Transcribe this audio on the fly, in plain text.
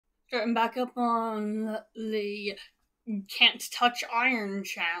Starting back up on the Can't Touch Iron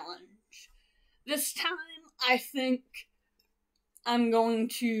challenge. This time, I think I'm going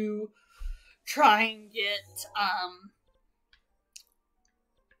to try and get,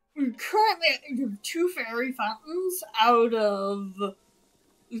 currently I have 2 fairy fountains out of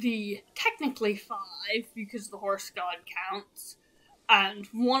the technically 5, because the horse god counts, and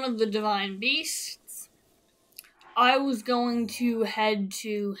 1 of the divine beasts. I was going to head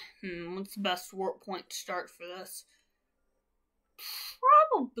to, what's the best warp point to start for this?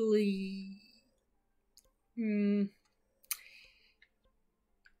 Probably,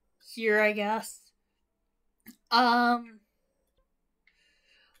 here, I guess. I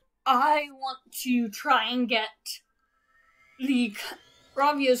want to try and get the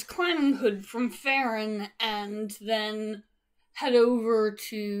Ravia's climbing hood from Farron and then head over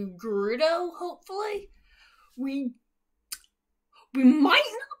to Gerudo, hopefully. We might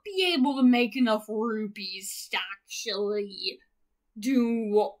not be able to make enough rupees to actually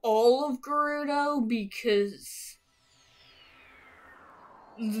do all of Gerudo, because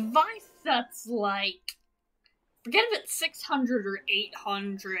the Vice set's like, forget if it's 600 or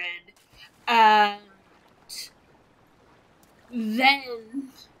 800, and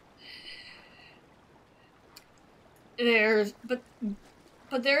then there's, but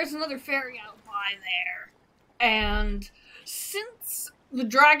there's another fairy out by there, and since the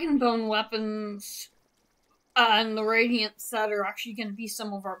Dragonbone weapons and the Radiant set are actually going to be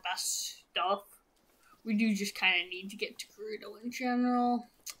some of our best stuff, we do just kind of need to get to Gerudo in general.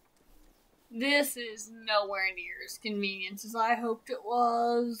 This is nowhere near as convenient as I hoped it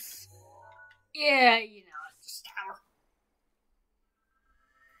was. Yeah, you know, it's just tower.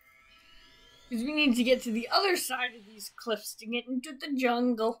 Because we need to get to the other side of these cliffs to get into the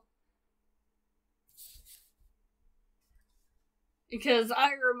jungle. Because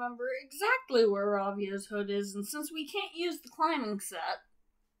I remember exactly where Ravia's hood is, and since we can't use the climbing set,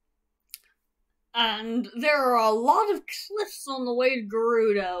 and there are a lot of cliffs on the way to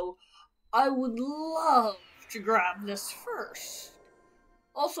Gerudo, I would love to grab this first.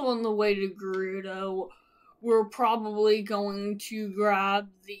 Also on the way to Gerudo, we're probably going to grab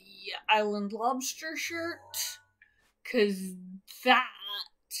the Island Lobster shirt, because that...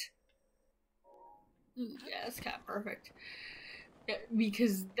 yeah, it's kind of perfect. Yeah,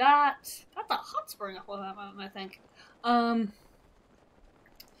 because that's a hot spring up on that mountain, I think.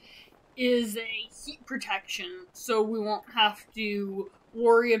 Is a heat protection, so we won't have to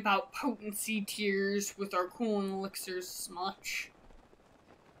worry about potency tiers with our cooling elixirs as much.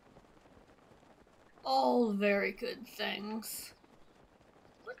 All very good things.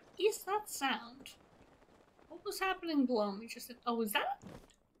 What is that sound? What was happening below me? Just oh, is that?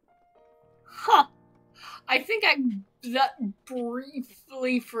 Huh. I think I that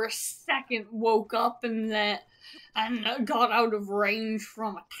briefly for a second woke up and got out of range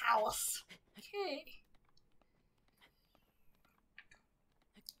from a talus. Okay.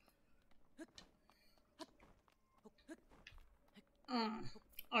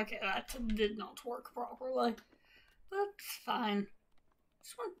 Okay, that did not work properly. That's fine.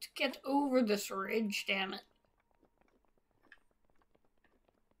 Just want to get over this ridge, damn it.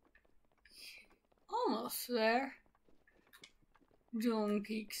 Almost there. Dome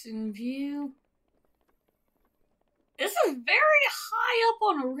peaks in view. This is very high up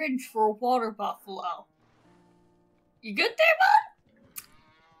on a ridge for a water buffalo. You good there,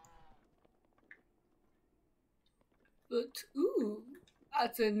 bud? But, ooh,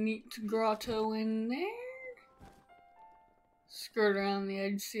 that's a neat grotto in there. Skirt around the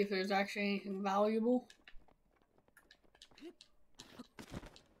edge, see if there's actually anything valuable.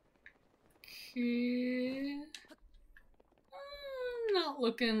 Okay. Not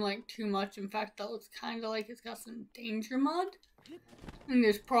looking like too much. In fact, that looks kind of like it's got some danger mud. And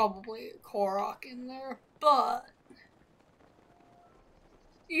there's probably a Korok in there, but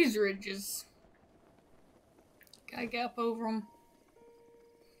these ridges, gotta get up over them.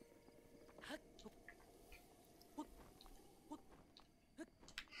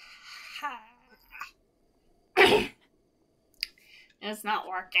 It's not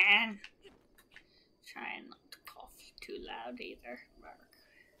working. Trying not to cough too loud either.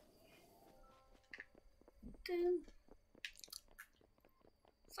 So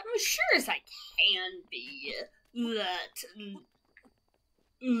I'm as sure as I can be that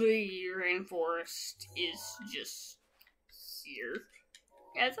the rainforest is just here.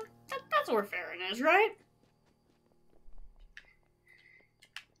 Yeah, that's where Farron is, right?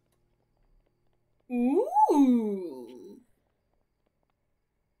 Ooh!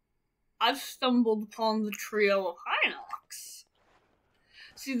 I've stumbled upon the trio of Hinox.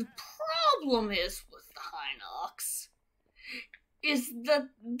 See, the problem is with the Hinox is that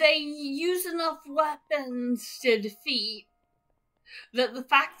they use enough weapons to defeat that the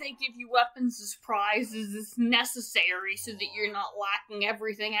fact they give you weapons as prizes is necessary so that you're not lacking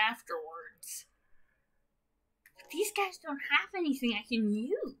everything afterwards. But these guys don't have anything I can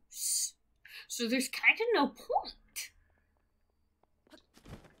use, so there's kind of no point.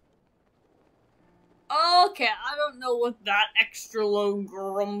 Okay, I don't know what that extra low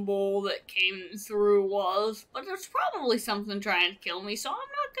grumble that came through was, but there's probably something trying to kill me, so I'm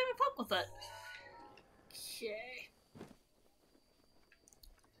not gonna fuck with it. Okay.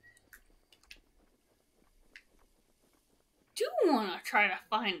 Do want to try to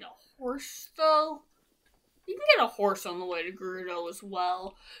find a horse, though. You can get a horse on the way to Gerudo as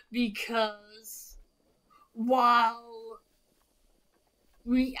well, because while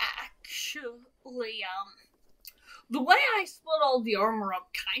we actually, the way I split all the armor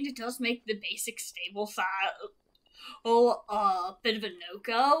up kind of does make the basic stable side a bit of a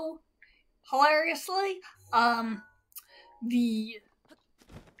no-go. Hilariously, the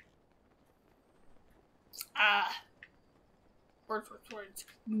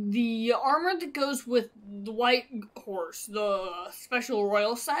armor that goes with the white horse, the special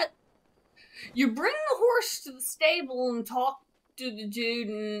royal set, you bring the horse to the stable and talk to the dude,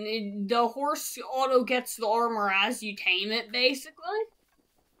 and the horse auto gets the armor as you tame it, basically.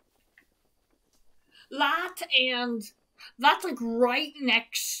 That's like right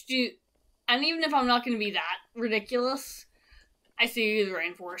next to, and even if I'm not going to be that ridiculous, I see the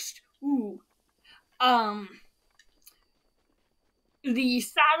rainforest. Ooh. The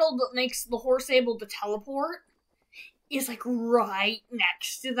saddle that makes the horse able to teleport is like right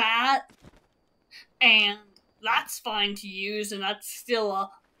next to that. And that's fine to use, and that's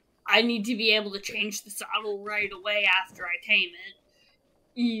still I need to be able to change the saddle right away after I tame it.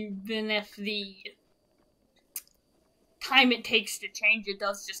 Even if the time it takes to change it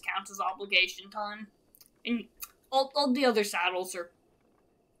does just count as obligation time. And all the other saddles are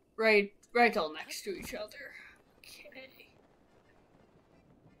right all next to each other. Okay.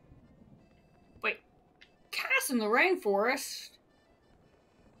 Wait, Cass in the rainforest?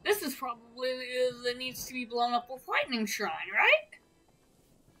 This is probably that needs to be blown up with lightning shrine, right?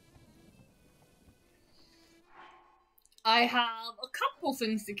 I have a couple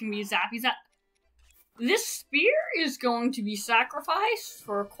things that can be zappy. This spear is going to be sacrificed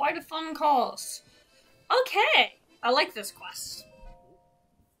for quite a fun cause. Okay, I like this quest.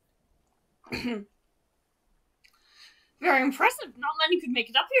 Very impressive. Not many could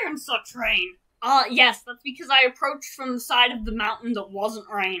make it up here in such rain. Yes, that's because I approached from the side of the mountain that wasn't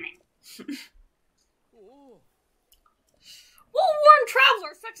raining. Well-worn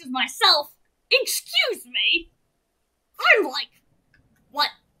traveler such as myself, excuse me, I'm like,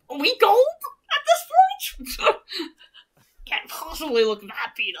 what, a week old at this point? Can't possibly look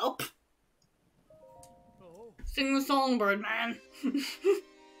that beat up. Sing the songbird, man.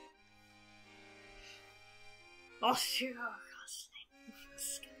 Oh, shoot.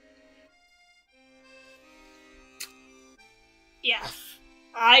 Yes,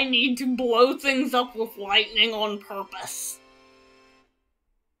 I need to blow things up with lightning on purpose.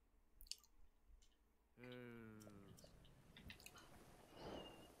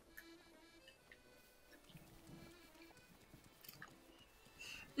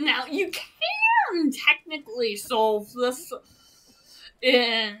 Now, you can technically solve this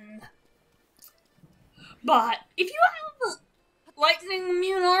but if you have lightning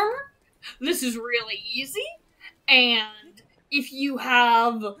immune armor, this is really easy, and if you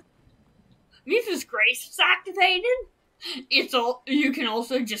have Mipha's Grace activated, you can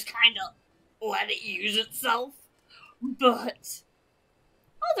also just kind of let it use itself. But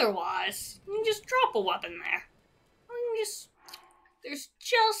otherwise, you can just drop a weapon there. There's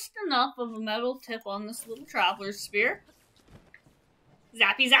just enough of a metal tip on this little traveler's spear.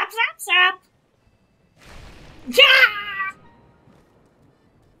 Zappy zap zap zap! Yeah!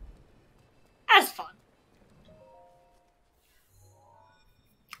 That's fun.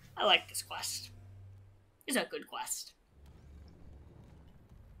 I like this quest. It's a good quest.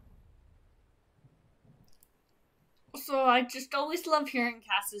 So I just always love hearing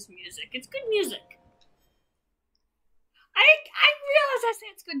Cass's music. It's good music. I realize I say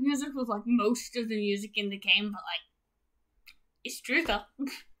it's good music with like most of the music in the game, but like, it's true though.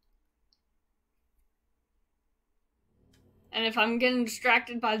 And if I'm getting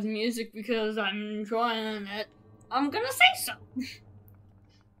distracted by the music because I'm enjoying it, I'm gonna say so.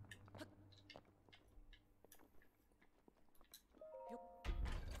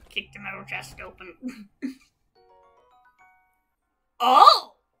 Kick the metal chest open.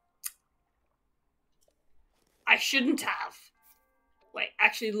 Oh! shouldn't have. Wait,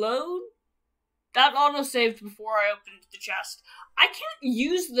 actually load? That auto-saved before I opened the chest. I can't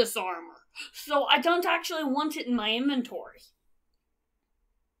use this armor, so I don't actually want it in my inventory.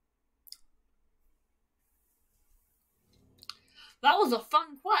 That was a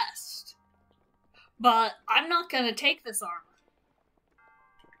fun quest, but I'm not gonna take this armor.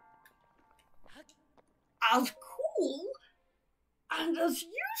 As cool and as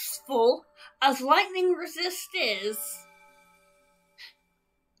useful as lightning resist is,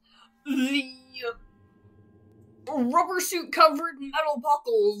 the rubber suit covered metal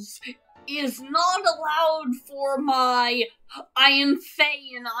buckles is not allowed for my I am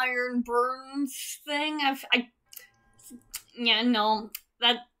Fae and Iron Burns thing. Yeah, no,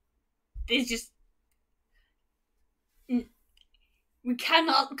 that is just, we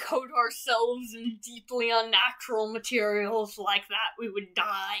cannot coat ourselves in deeply unnatural materials like that. We would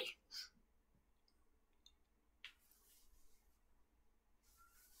die.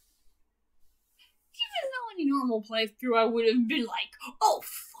 Even though any normal playthrough, I would have been like, oh,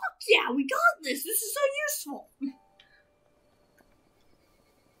 fuck yeah, we got this. This is so useful.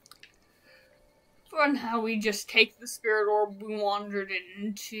 For now, we just take the spirit orb we wandered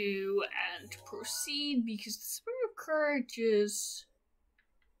into and proceed, because the spirit of courage is...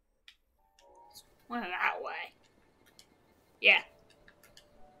 went that way. Yeah.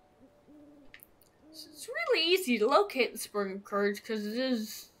 So it's really easy to locate the spirit of courage, because it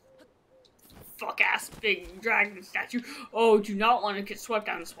is fuck-ass big dragon statue. Oh, do not want to get swept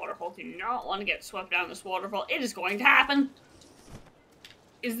down this waterfall. Do not want to get swept down this waterfall. It is going to happen.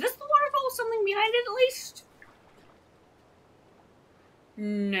 Is this the waterfall with something behind it, at least?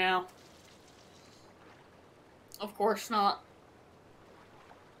 No. Of course not.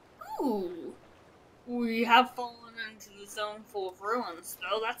 Ooh. We have fallen into the zone full of ruins,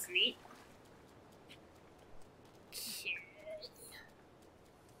 though. That's neat. Okay.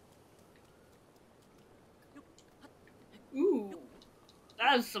 Ooh.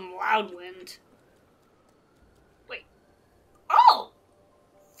 That is some loud wind. Wait. Oh!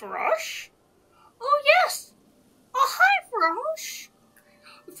 Farosh? Oh, yes! Oh, hi, Farosh!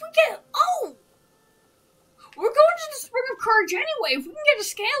 If we get... Oh! We're going to the Spring of Courage anyway. If we can get a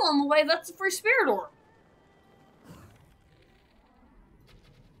scale on the way, that's the free spirit orb.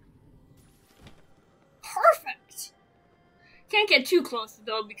 Perfect! Can't get too close,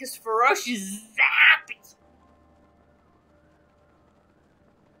 though, because Farosh is zappy.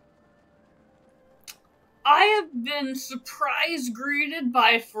 I have been surprise greeted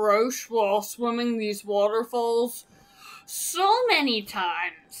by Farosh while swimming these waterfalls so many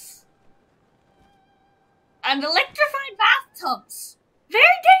times. And electrified bathtubs. Very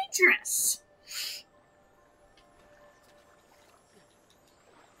dangerous.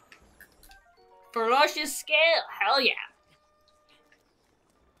 Farosh's scale. Hell yeah.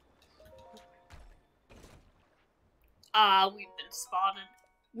 We've been spotted.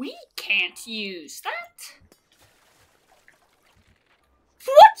 We can't use that.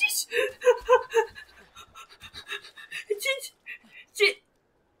 What is... Did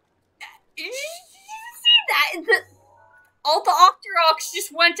you see that? All the Octoroks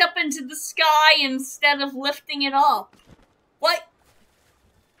just went up into the sky instead of lifting it up. What?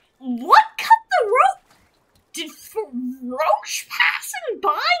 What cut the rope? Did Farosh passing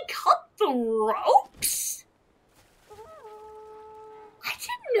by cut the ropes? I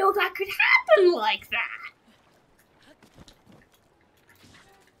didn't know that could happen like that.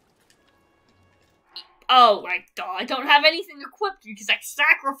 Oh, right, I don't have anything equipped because I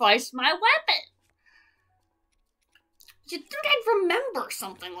sacrificed my weapon. You'd think I'd remember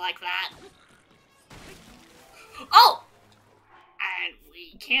something like that. Oh! And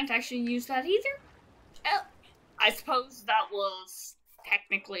we can't actually use that either? Well, I suppose that was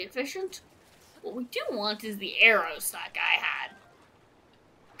technically efficient. What we do want is the arrows that guy had.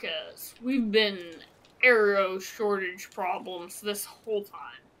 Because we've been arrow shortage problems this whole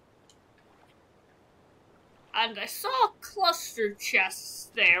time. And I saw cluster chests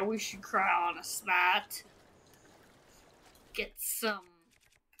there. We should cry honest that. Get some...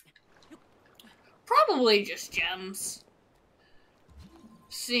 probably just gems.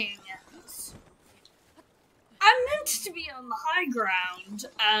 Seeing as I meant to be on the high ground,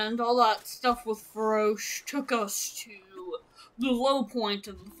 and all that stuff with Farosh took us to the low point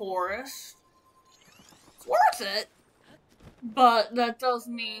of the forest. It's worth it, but that does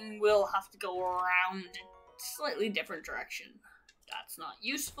mean we'll have to go around a slightly different direction. That's not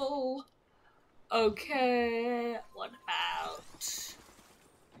useful. Okay, what about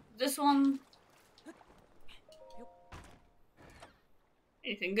this one?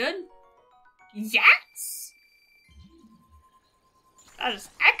 Anything good? Yes! That is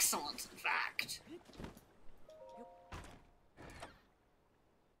excellent, in fact.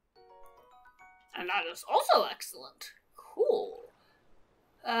 And that is also excellent. Cool.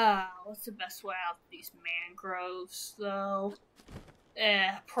 What's the best way out of these mangroves, though?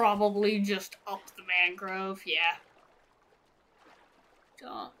 Probably just up the mangrove, yeah.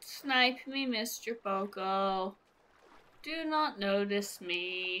 Don't snipe me, Mr. Boko. Do not notice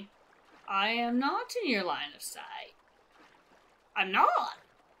me. I am not in your line of sight. I'm not.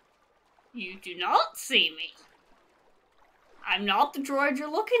 You do not see me. I'm not the droid you're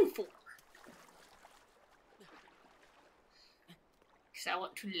looking for. Because I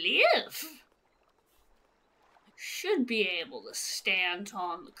want to live. Should be able to stand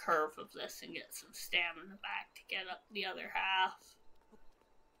on the curve of this and get some stamina back to get up the other half.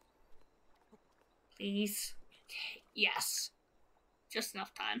 Please. Okay, yes. Just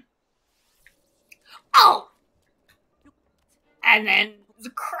enough time. Oh! And then the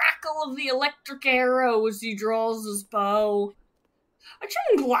crackle of the electric arrow as he draws his bow. Actually,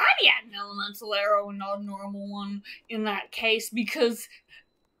 I'm glad he had an elemental arrow and not a normal one in that case, because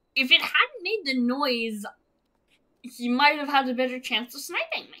if it hadn't made the noise, he might have had a better chance of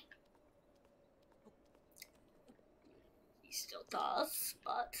sniping me. He still does,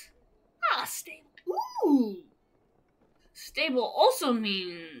 but... stable. Ooh! Stable also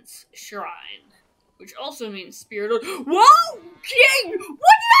means shrine, which also means spirit of... Whoa! King!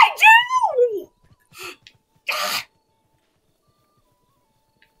 What did I do?!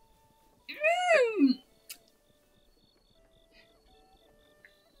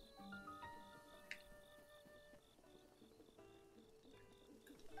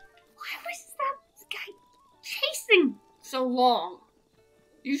 Why was that guy chasing so long?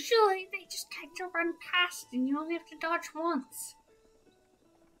 Usually they just kind of run past and you only have to dodge once.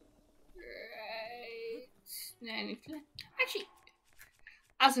 Right. Any flint? Actually,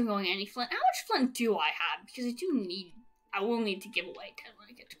 as I'm going any flint, how much flint do I have? Because I will need to give away 10 when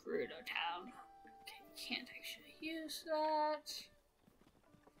I get to Gerudo Town. Okay, can't actually use that.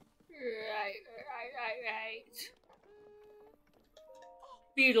 Right.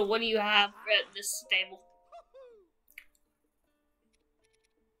 Beetle, what do you have at this stable?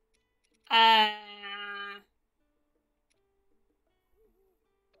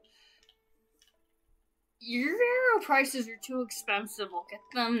 Your arrow prices are too expensive. I'll get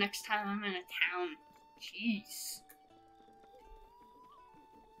them next time I'm in a town. Jeez.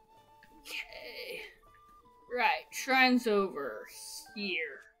 Okay. Right, shrine's over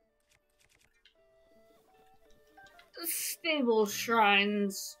here. The stable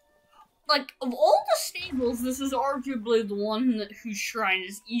shrines. Like, of all the stables, this is arguably the one whose shrine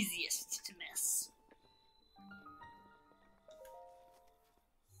is easiest to miss.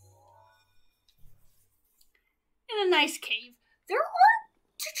 In a nice cave. There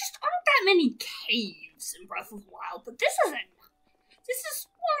just aren't that many caves in Breath of the Wild, but this is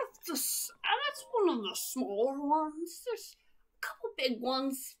one of the smaller ones. There's a couple big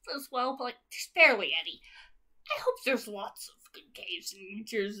ones as well, but like, there's barely any. I hope there's lots of good caves in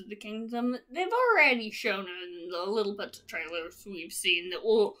Tears of the Kingdom. They've already shown in the little bit of trailers we've seen that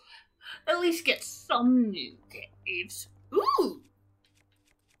we'll at least get some new caves. Ooh!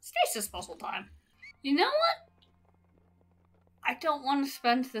 Stasis puzzle time. You know what? I don't want to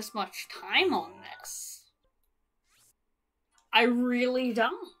spend this much time on this. I really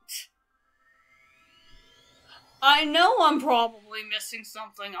don't. I know I'm probably missing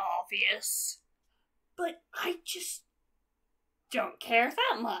something obvious, but I just don't care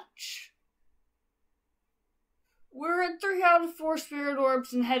that much. We're at 3 out of 4 spirit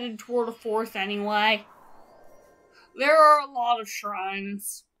orbs and headed toward a 4th anyway. There are a lot of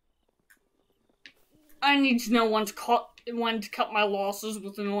shrines. I need to know when to cut my losses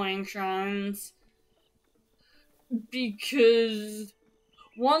with annoying shrines. Because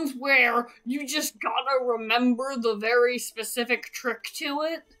ones where you just gotta remember the very specific trick to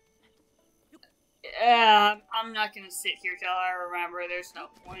it. I'm not gonna sit here till I remember, there's no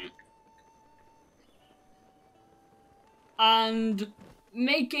point. And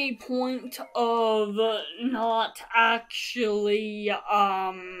make a point of not actually,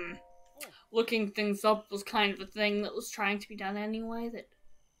 looking things up was kind of a thing that was trying to be done anyway, that...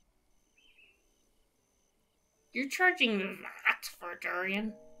 You're charging that for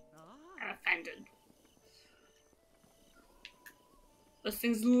Durian? I'm offended. Those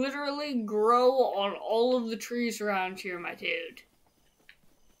things literally grow on all of the trees around here, my dude.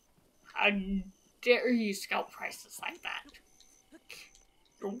 How dare you scalp prices like that?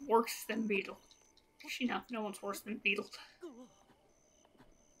 You're worse than Beetle. Actually, no one's worse than Beetle.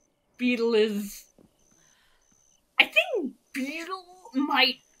 Beetle is... I think Beetle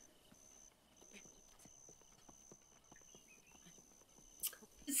might...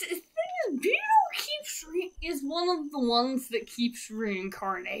 The thing is, Beetle is one of the ones that keeps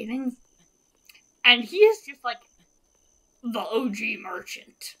reincarnating. And he is just like the OG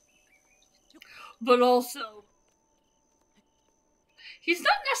merchant. But also, he's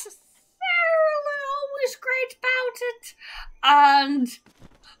not necessarily always great about it. And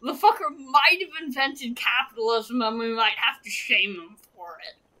the fucker might have invented capitalism and we might have to shame him for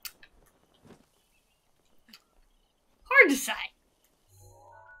it. Hard to say.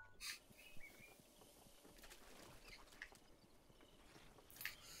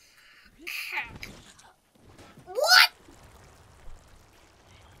 What?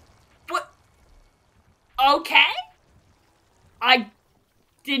 What? Okay. I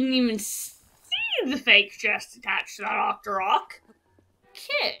didn't even see the fake chest attached to that Octorok.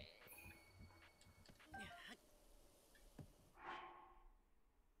 Okay.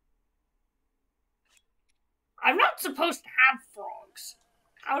 I'm not supposed to have frogs.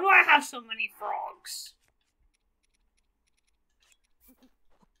 How do I have so many frogs?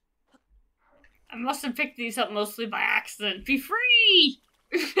 I must have picked these up mostly by accident. Be free!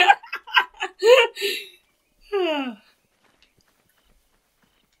 Ooh,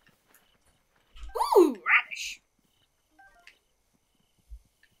 radish!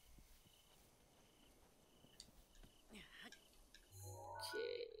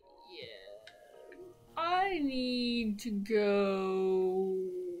 Okay, yeah. I need to go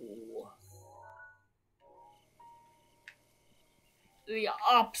the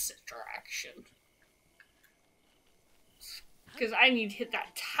opposite direction. Because I need to hit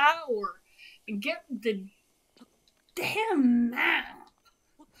that tower and get the damn map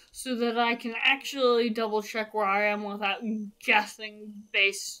so that I can actually double check where I am without guessing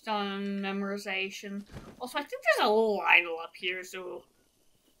based on memorization. Also, I think there's a little Lionel up here, so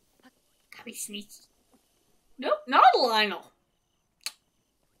gotta be sneaky. Nope, not a Lionel.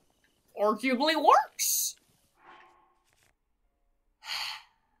 Arguably works.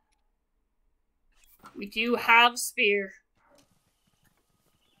 We do have spear.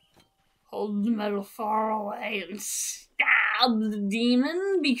 Hold the metal far away and stab the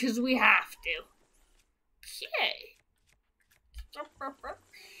demon because we have to. Okay.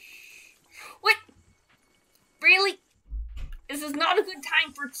 What? Really? This is not a good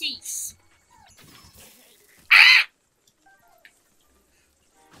time for keys. Ah!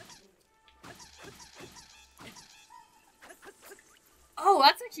 Oh,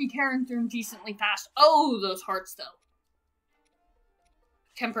 that's actually tearing through decently fast. Oh, those hearts, though.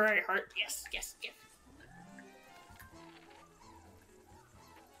 Temporary heart. Yes, yes, yes.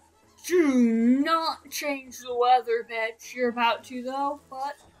 Do not change the weather, bitch. You're about to, though.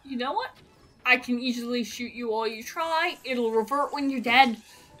 But, you know what? I can easily shoot you while you try. It'll revert when you're dead.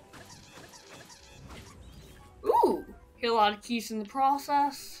 Ooh. Hit a lot of keys in the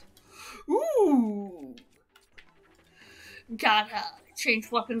process. Ooh. Gotta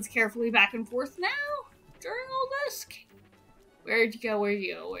change weapons carefully back and forth now during all this. Where'd you go? Where'd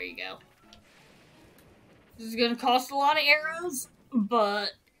you go? Where'd you go? This is gonna cost a lot of arrows,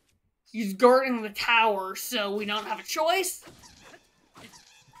 but he's guarding the tower, so we don't have a choice.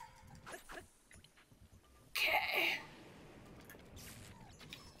 Okay.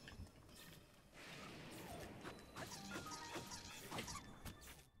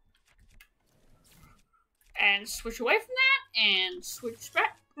 And switch away from that, and switch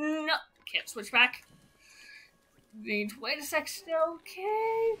back. No, can't switch back. Need to wait a sec still,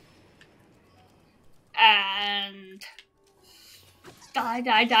 okay. And die,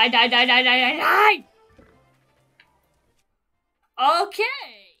 die, die, die, die, die, die, die, die! Okay!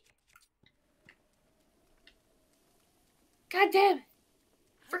 God damn it.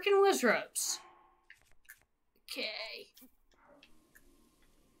 Frickin' Wizards. Okay.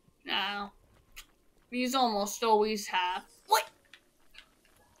 Now, these almost always have... What?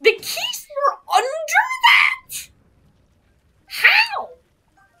 The keys were under that?! How?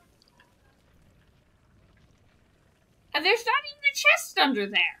 And there's not even a chest under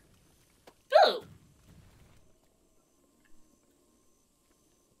there. Boo.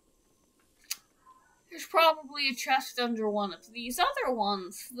 There's probably a chest under one of these other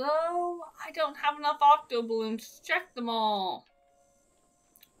ones, though I don't have enough octo balloons to check them all.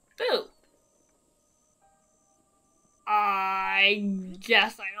 Boo. I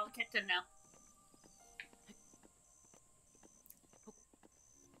guess I don't get to know.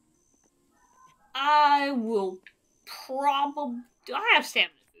 I will probably... Do I have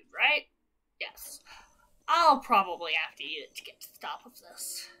stamina food, right? Yes. I'll probably have to eat it to get to the top of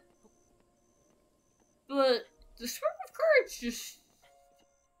this. But the Spark of Courage just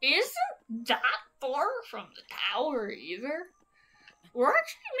isn't that far from the tower either. We're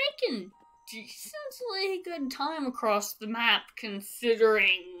actually making decently good time across the map,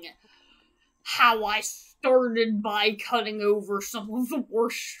 considering how I started by cutting over some of the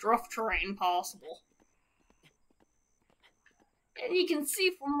worst rough terrain possible. And you can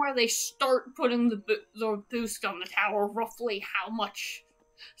see from where they start putting the boost on the tower roughly how much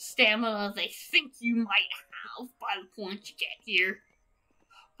stamina they think you might have by the point you get here.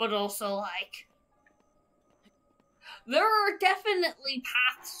 But also, like, there are definitely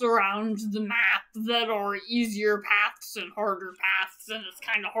paths around the map that are easier paths and harder paths, and it's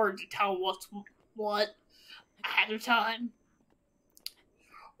kind of hard to tell what's what ahead of time.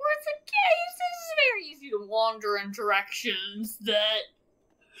 Whereas, it's very easy to wander in directions that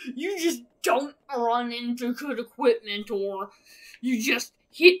you just don't run into good equipment, or you just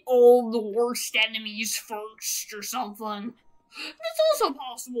hit all the worst enemies first or something. It's also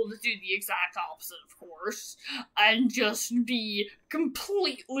possible to do the exact opposite, of course, and just be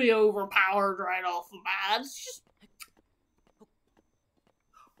completely overpowered right off the bat. It's just,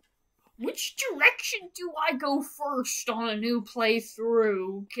 which direction do I go first on a new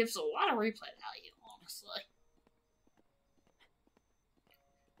playthrough gives a lot of replay value, honestly.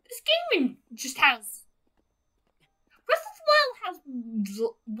 This game just has... Breath of the Wild has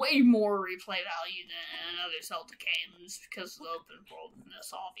way more replay value than other Zelda games because of the open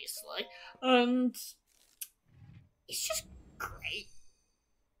worldness, obviously. And it's just great.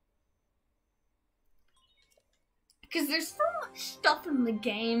 Because there's so much stuff in the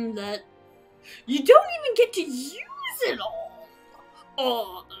game that you don't even get to use it all.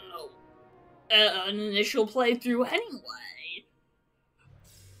 Oh, no. An initial playthrough anyway.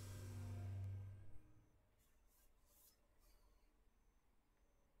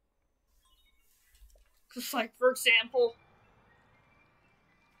 Just like, for example,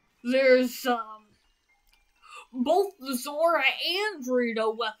 there's, both the Zora and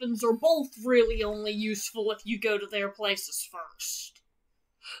Rito weapons are both really only useful if you go to their places first.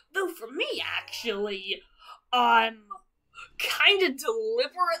 Though for me, actually, I'm kind of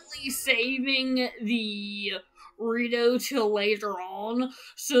deliberately saving the Rito till later on,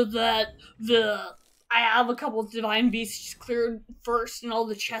 so that I have a couple of Divine Beasts cleared first and all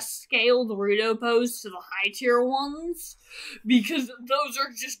the chest scale the Rito pose to the high tier ones, because those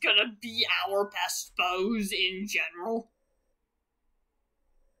are just gonna be our best bows in general.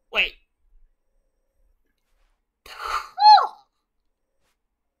 Wait.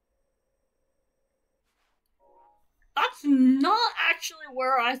 That's not actually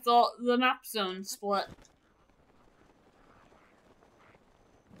where I thought the map zone split.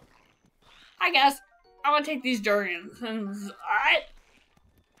 I guess I'm gonna take these durians. Alright.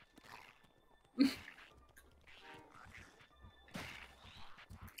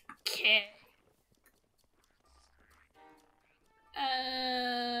 Okay.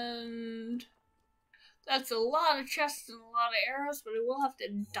 And that's a lot of chests and a lot of arrows, but I will have to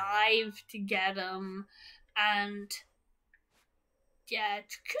dive to get them. And yeah,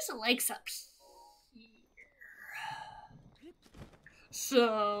 Chukusa Lake's up here.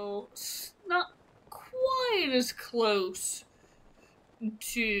 So it's not quite as close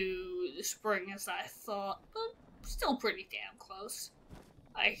to the spring as I thought, but still pretty damn close.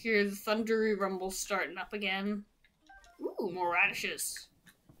 I hear the thundery rumble starting up again. Ooh, more radishes.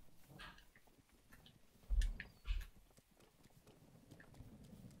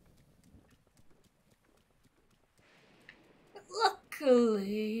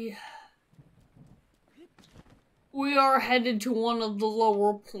 Luckily, we are headed to one of the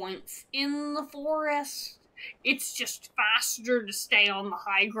lower points in the forest. It's just faster to stay on the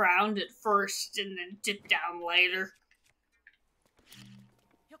high ground at first and then dip down later.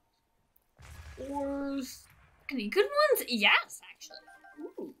 Or any good ones? Yes, actually.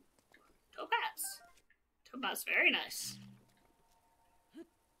 Ooh, topaz. Topaz, very nice.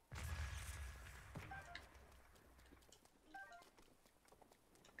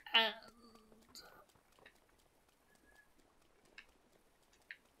 And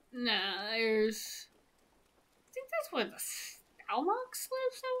no, there's... I think that's where the Stalmox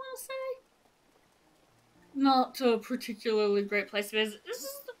lives, I want to say. Not a particularly great place to visit. This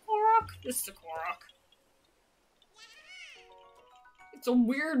is the Korok? This is the Korok. It's a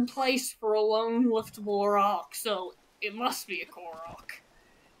weird place for a lone liftable rock, so it must be a Korok.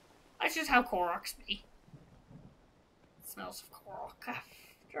 That's just how Koroks be. It smells of Korok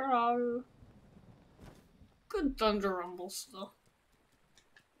after all. Good thunder rumbles, though.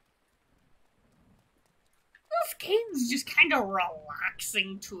 This game's just kind of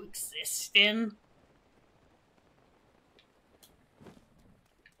relaxing to exist in.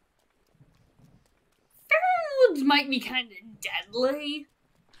 woods might be kind of deadly,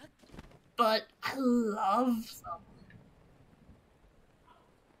 but I love them.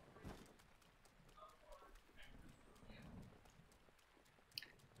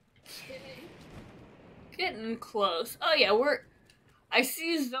 Okay. Getting close. Oh yeah, I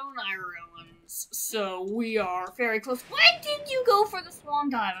see Zonai ruins, so we are very close. Why did you go for the swan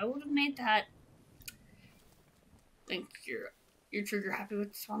dive? I would have made that. I think you're trigger happy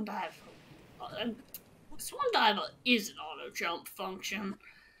with the swan dive. Swan dive is an auto jump function.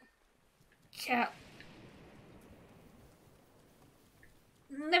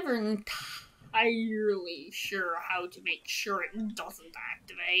 Never entirely sure how to make sure it doesn't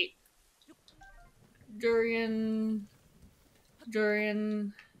activate. Durians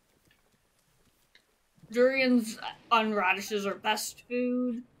on radishes are best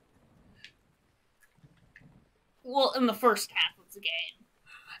food. Well, in the first half of the game.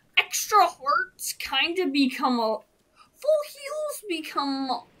 Extra hearts kind of become full heals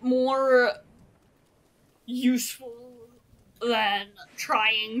become more useful than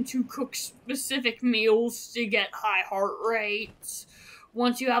trying to cook specific meals to get high heart rates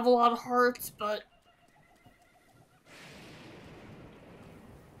once you have a lot of hearts, but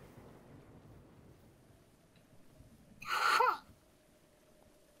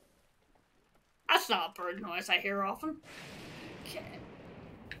that's not a bird noise I hear often. Okay.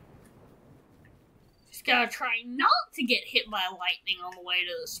 Just gotta try not to get hit by lightning on the way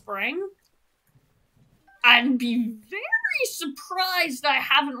to the spring. I'd be very surprised I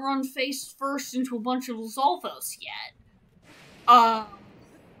haven't run face first into a bunch of Zolfos yet. How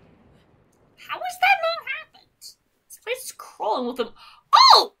has that not happened? This place is crawling with them.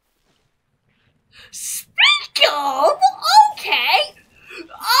 Oh! Speak of! Okay!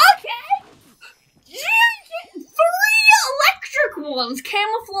 Three electric ones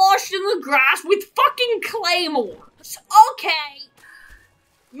camouflaged in the grass with fucking claymores. Okay.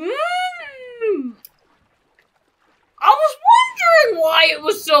 I was wondering why it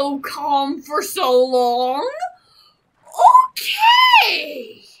was so calm for so long.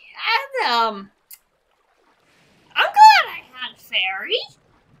 Okay. And, I'm glad I had fairy.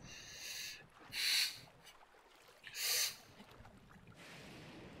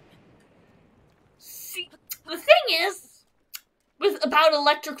 See, the thing is, about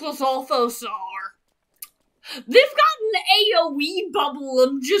electrical Zolfos they've got an AoE bubble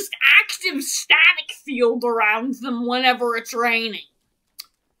of just active static field around them whenever it's raining.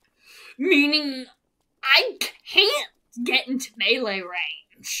 Meaning, I can't get into melee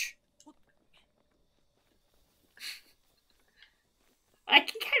range. I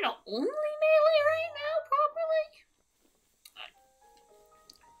can kind of only melee right now, probably.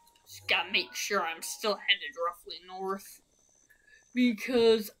 Just gotta make sure I'm still headed roughly north.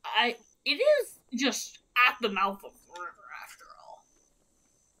 Because it is just at the mouth of the river, after all.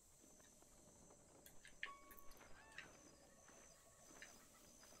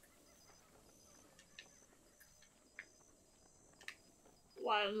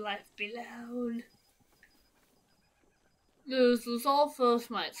 Wildlife be loud. Those Zolfos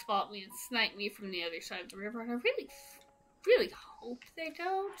might spot me and snipe me from the other side of the river, and I really hope they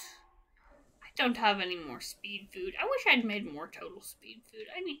don't. I don't have any more speed food. I wish I'd made more total speed food.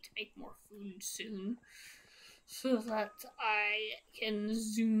 I need to make more food soon, so that I can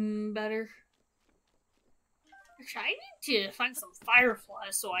zoom better. Actually, I need to find some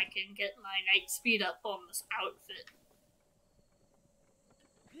fireflies so I can get my night speed up on this outfit.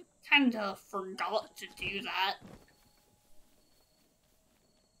 Kinda forgot to do that.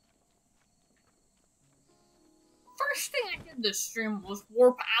 First thing I did this stream was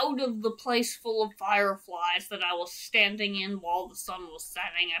warp out of the place full of fireflies that I was standing in while the sun was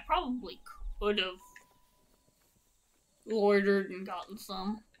setting. I probably could have loitered and gotten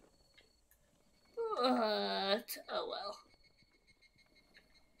some. But, oh well.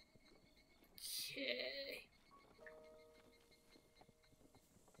 Okay.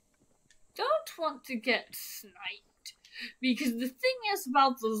 Don't want to get sniped. Because the thing is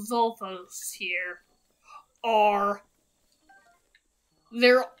about the Zolfos here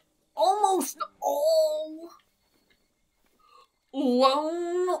they're almost all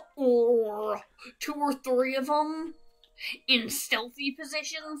lone or 2 or 3 of them in stealthy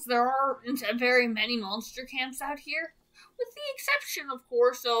positions. There aren't very many monster camps out here, with the exception, of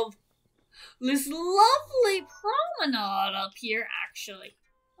course, of this lovely promenade up here, actually.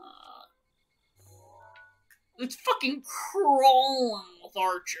 It's fucking crawling with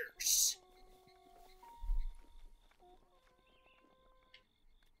archers.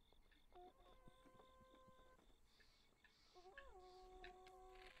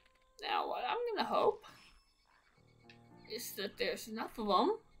 Now what I'm gonna hope nice that there's enough of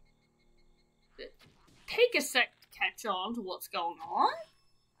them that take a sec to catch on to what's going on.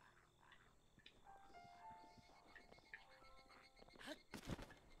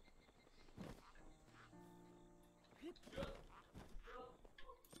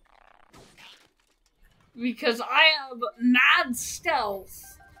 Because I have mad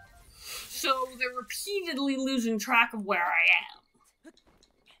stealth, so they're repeatedly losing track of where I am.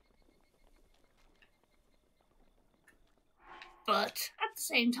 But at the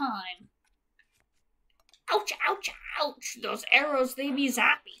same time, ouch, ouch, ouch, those arrows, they be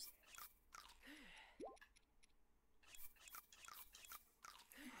zappy.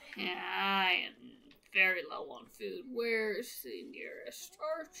 Yeah, I am very low on food. Where's the nearest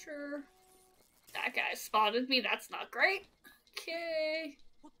archer? That guy spotted me, that's not great. Okay.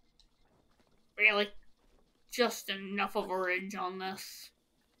 Really? Just enough of a ridge on this.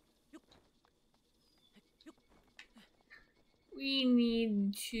 We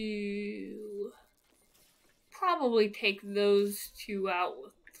need to probably take those two out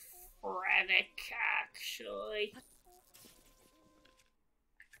with Frantic, actually.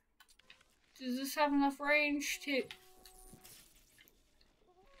 Does this have enough range to...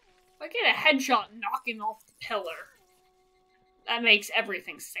 If I get a headshot knocking off the pillar, that makes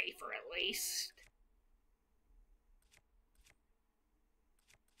everything safer, at least.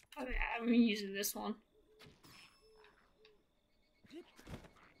 Okay, I'm using this one.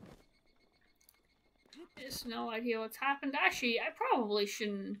 There's no idea what's happened. Actually, I probably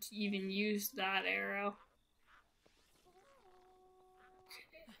shouldn't even use that arrow.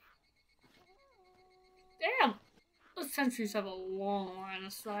 Damn! Those sentries have a long line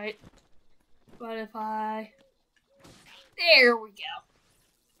of sight. But if I... There we go.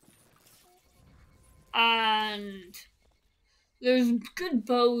 And... There's good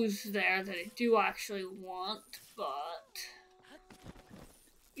bows there that I do actually want, but...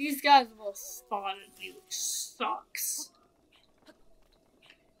 These guys have all spotted me, which sucks.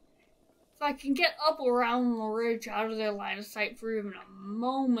 If I can get up around the ridge out of their line of sight for even a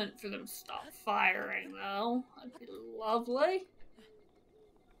moment for them to stop firing, though, that'd be lovely.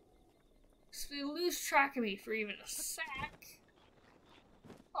 So they lose track of me for even a sec.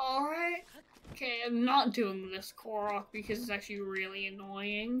 Alright. Okay, I'm not doing this Korok because it's actually really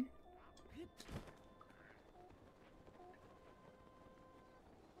annoying.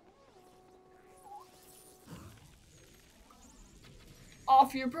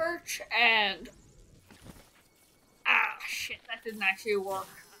 Off your perch and... Ah, shit, that didn't actually work.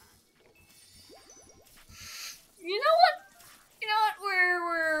 You know what? You know what?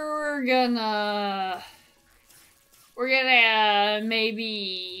 We're gonna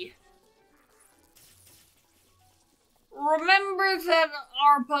maybe remember that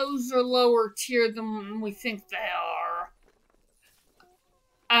our bows are lower tier than we think they are.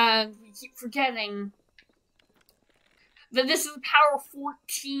 And we keep forgetting that this is a power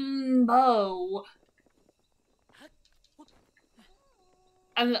 14 bow.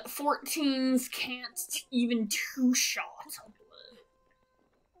 And that 14s can't even two-shot.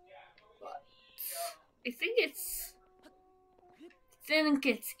 But I think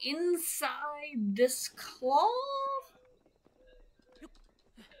it's inside this claw?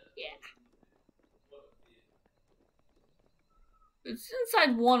 Yeah. It's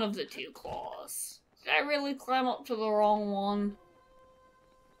inside one of the two claws. Did I really climb up to the wrong one?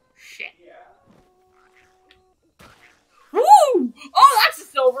 Shit. Woo! Oh, that's a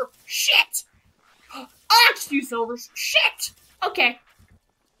silver! Shit! Oh, that's two silvers! Shit! Okay.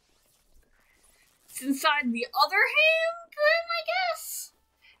 It's inside the other hand, then, I guess?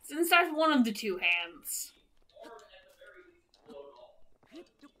 It's inside one of the two hands.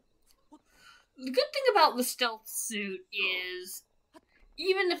 The good thing about the stealth suit is,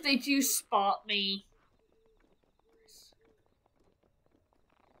 even if they do spot me,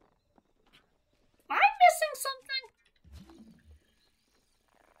 am I missing something?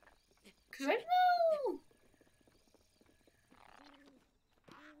 Because I know...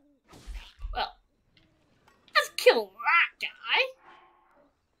 Well, let's kill that guy.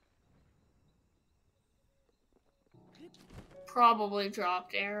 Probably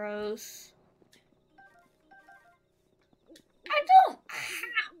dropped arrows.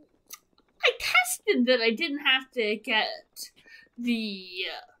 I tested that I didn't have to get the...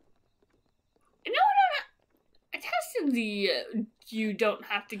 No, I tested the... you don't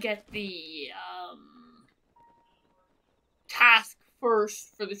have to get the, task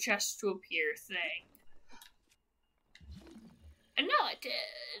first for the chest to appear thing. And no, I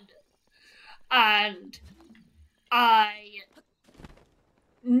did. And I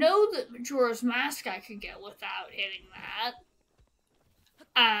know that Majora's Mask I could get without hitting that.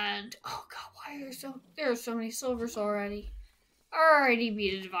 And oh god, why there are so many silvers already? I already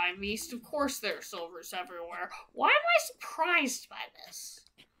beat a divine beast. Of course there are silvers everywhere. Why am I surprised by this?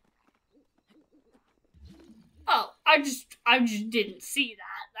 Oh, I just didn't see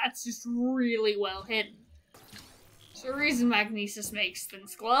that. That's just really well hidden. There's a reason magnesis makes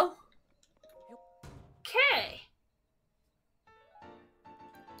things glow. Okay.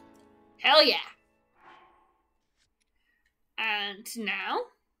 Hell yeah. And now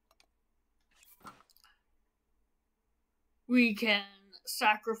we can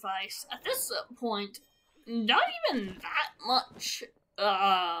sacrifice at this point not even that much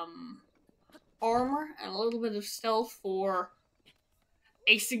armor and a little bit of stealth for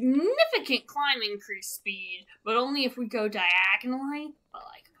a significant climb increase speed, but only if we go diagonally. But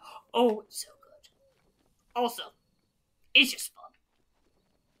like, oh, it's so good. Also, it's just fun.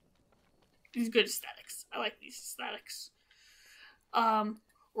 These good aesthetics. I like these aesthetics.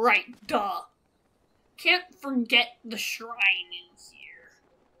 Right, duh. Can't forget the shrine in here.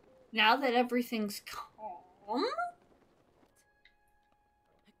 Now that everything's calm.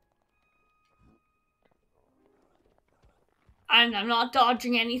 And I'm not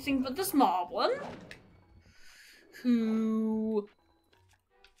dodging anything but this moblin. Who...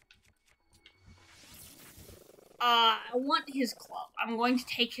 I want his club. I'm going to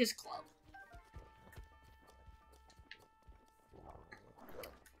take his club.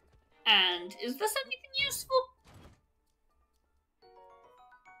 And is this anything useful?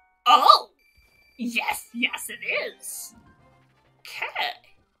 Oh! Yes, yes it is. Okay.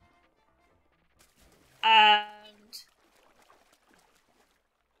 And...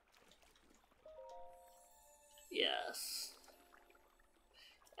 Yes.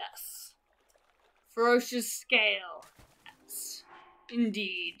 Yes. Ferocious scale. Yes.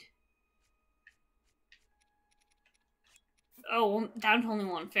 Indeed. Oh, down to only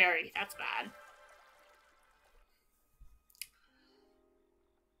one fairy. That's bad.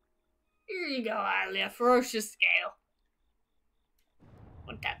 Here you go, Alia. Ferocious scale.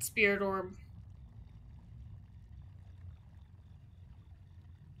 Want that spirit orb.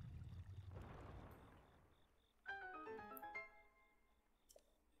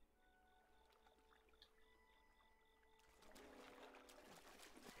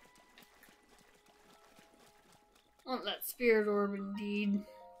 Want that spirit orb indeed.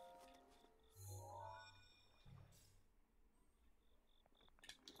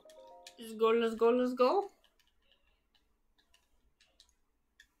 Let's go, let's go, let's go.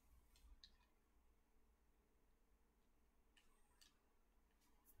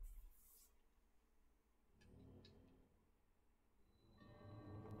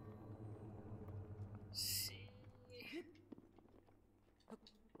 See.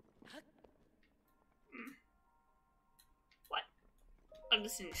 What? Oh,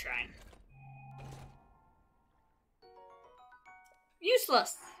 this is shrine.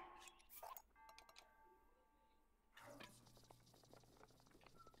 Useless.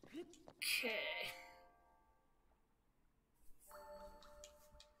 Okay.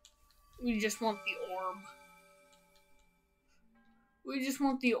 We just want the orb. We just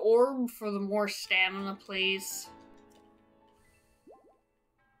want the orb for the more stamina, please.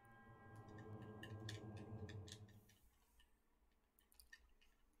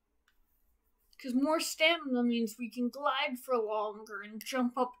 Because more stamina means we can glide for longer and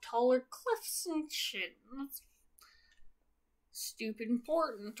jump up taller cliffs and shit. That's stupid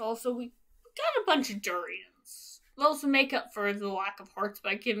important. Also, we got a bunch of durians. Those will make up for the lack of hearts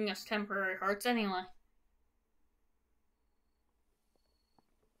by giving us temporary hearts anyway.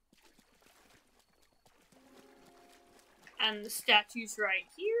 And the statue's right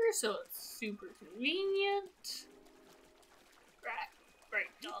here, so it's super convenient. Right,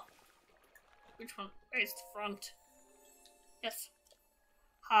 duh. Which one? Raise the front. Yes.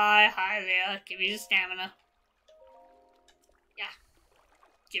 Hi there. Give me the stamina. Yeah.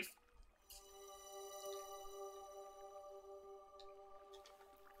 Give.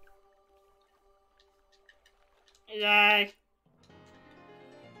 Die.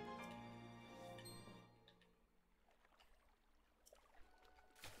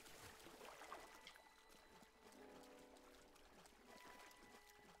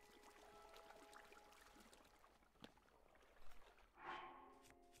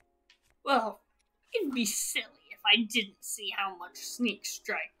 Well, it'd be silly if I didn't see how much Sneak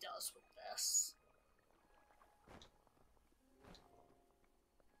Strike does with this.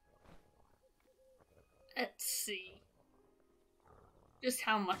 Let's see. Just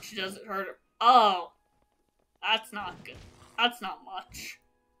how much does it hurt? Oh, that's not good. That's not much.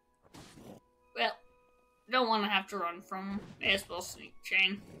 Well, don't want to have to run from them. May as well sneak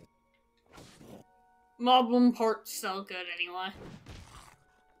chain. Moblin parts sell good anyway.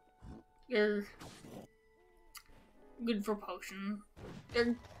 They're good for potions.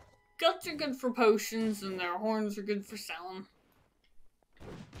 Their guts are good for potions, and their horns are good for selling.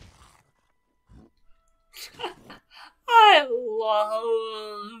 I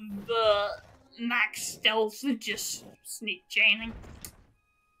love the max stealth of just sneak chaining.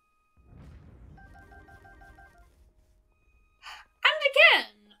 And again,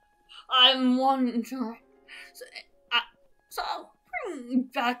 I'm wondering. So I'll bring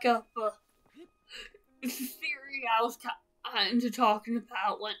back up a theory I was kind of talking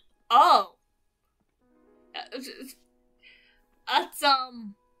about when. Oh! Let's,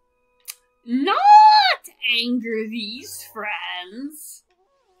 not anger these friends.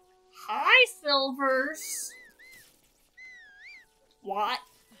 Hi, Silvers. What?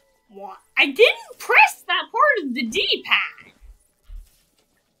 What? I didn't press that part of the D-pad.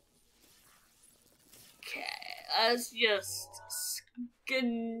 Okay, let's just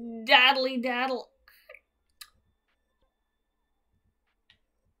skedaddly daddle.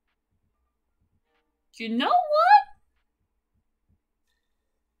 You know what?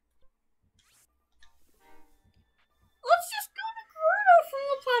 Let's just go to Gerudo from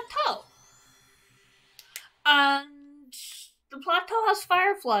the plateau. And the plateau has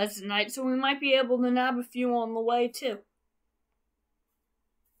fireflies tonight, so we might be able to nab a few on the way too.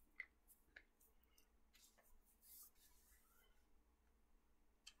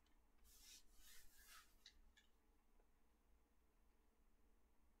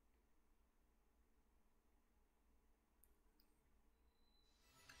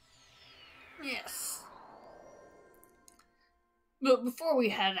 Yes. But before we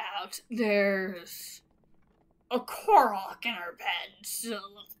head out, there's a Korok in our bed, so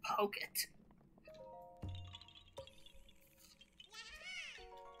let's poke it.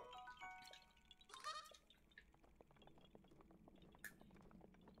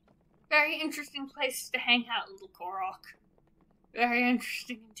 Very interesting place to hang out, little Korok. Very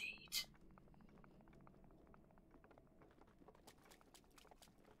interesting indeed.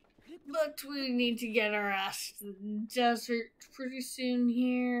 But we need to get our ass to the desert pretty soon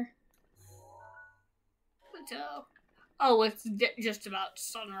here. But, oh, it's just about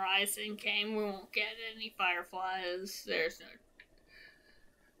sunrise and came. We won't get any fireflies. There's no...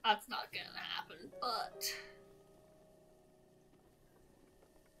 That's not gonna happen, but...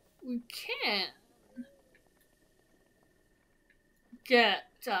 we can get,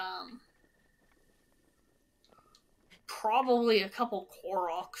 probably a couple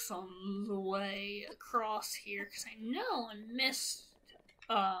Koroks on the way across here, because I know I missed,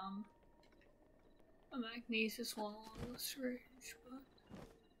 a Magnesis one along this ridge, but...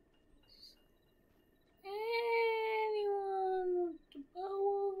 anyone with the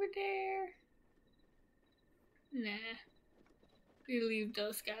bow over there? Nah. We leave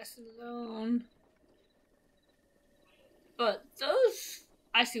those guys alone. But those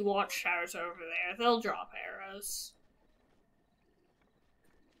icy watchtowers over there, they'll drop arrows.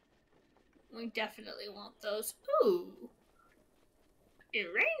 We definitely want those. Ooh. It's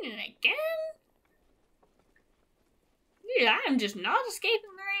raining again? Dude, I am just not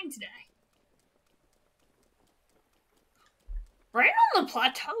escaping the rain today. Rain on the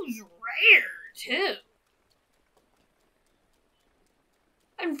plateau's rare, too.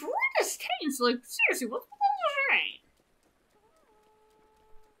 And Veruda's taints, like, seriously, what the hell was rain?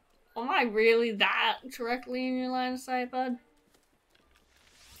 Am I really that directly in your line of sight, bud?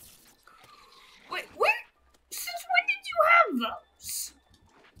 Wait, where? Since when did you have those?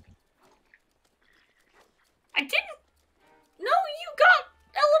 I didn't... No, you got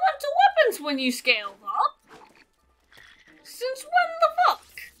elemental weapons when you scaled up. Since when the fuck?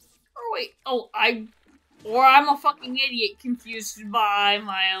 Or wait, or I'm a fucking idiot confused by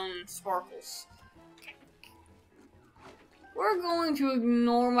my own sparkles. Okay. We're going to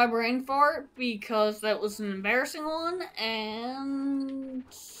ignore my brain fart because that was an embarrassing one and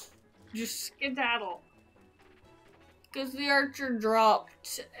just skedaddle. Because the archer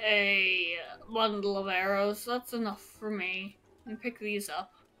dropped a bundle of arrows. That's enough for me. And pick these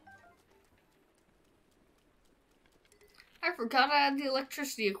up. I forgot I had the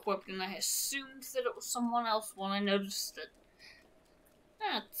electricity equipped, and I assumed that it was someone else when I noticed it.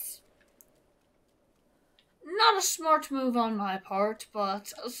 That's not a smart move on my part,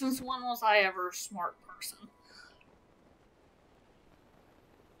 but since when was I ever a smart person?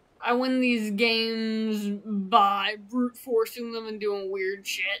 I win these games by brute forcing them and doing weird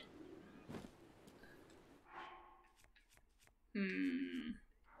shit.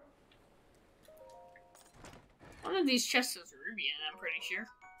 One of these chests has ruby in it, I'm pretty sure.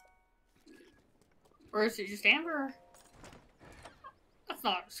 Or is it just amber? That's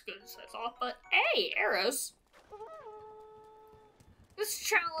not as good as I thought, but hey, arrows. This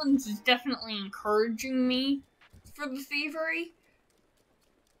challenge is definitely encouraging me for the thievery.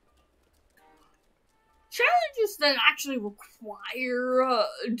 Challenges that actually require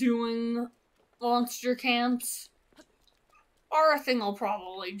doing monster camps are a thing I'll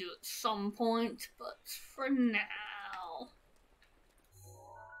probably do at some point, but for now...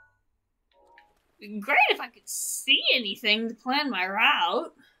 It'd be great if I could see anything to plan my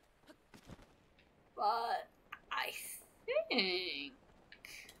route. But I think...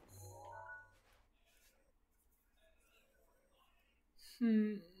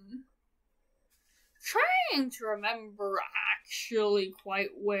 Trying to remember actually quite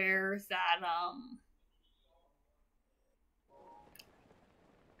where that,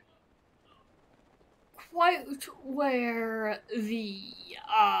 quite where the,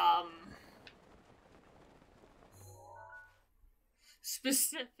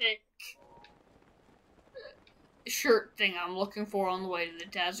 specific shirt thing I'm looking for on the way to the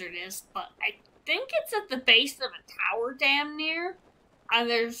desert is, but I think it's at the base of a tower damn near. And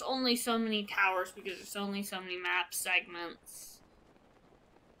there's only so many towers because there's only so many map segments.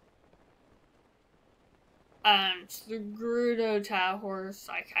 And the Gerudo Towers,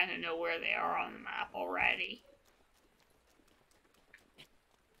 I kind of know where they are on the map already.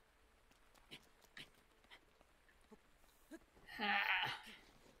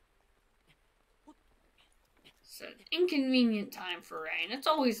 It's an inconvenient time for rain. It's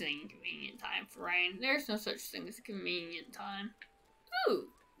always an inconvenient time for rain. There's no such thing as a convenient time. Ooh.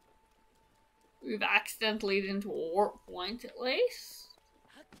 We've accidentally into a warp point at least.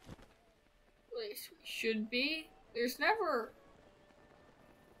 At least we should be. There's never...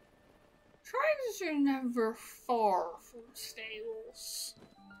 Shrines are never far from stables.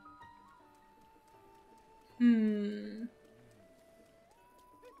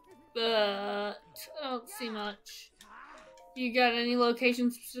 But I don't see much. You got any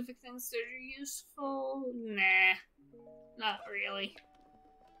location-specific things that are useful? Nah, not really.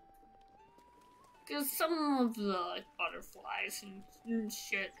 Because some of the like, butterflies and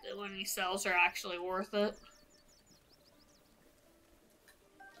shit that when he sells are actually worth it.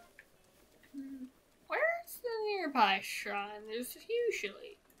 Where's the nearby shrine? There's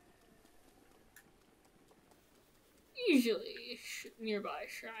usually a nearby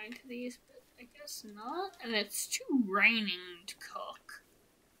shrine to these, but I guess not. And it's too raining to cook.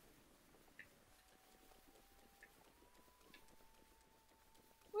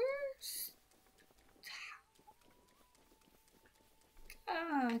 Where's...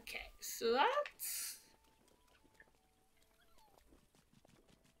 Okay, so that's...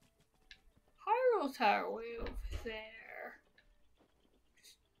 Hyrule Tower way over there.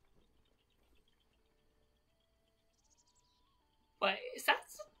 Wait, is that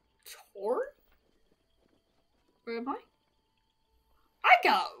the Tori? Where am I?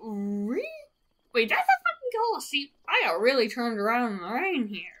 Wait, that's a fucking Colosseum. I got really turned around in the rain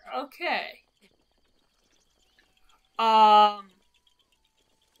here. Okay.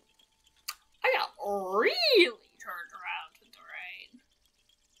 I got really turned around in the rain.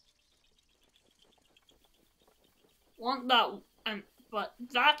 Want that, but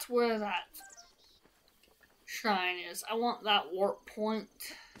that's where that shrine is. I want that warp point.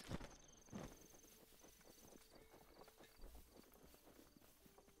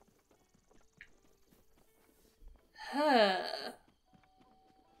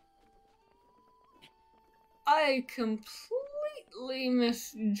 I completely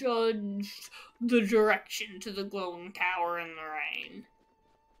misjudged the direction to the glowing tower in the rain.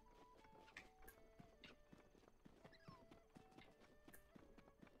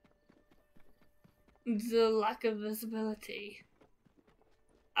 The lack of visibility.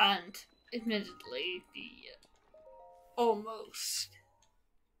 And, admittedly, the almost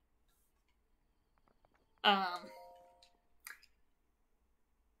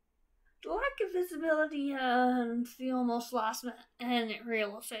the lack of visibility and the almost last minute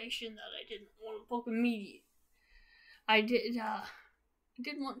realization that I didn't want to book immediate. I did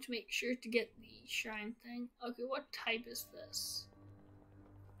want to make sure to get the shrine thing. Okay, what type is this?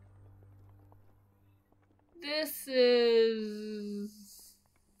 This is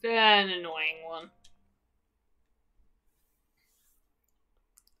an annoying one.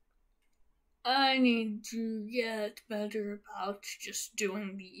 I need to get better about just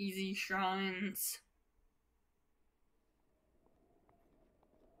doing the easy shrines.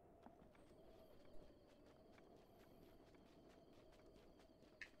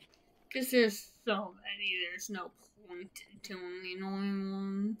 Because there's so many, there's no point in doing the annoying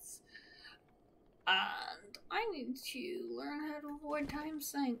ones. And I need to learn how to avoid time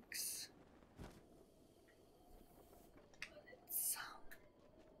sinks. But it's...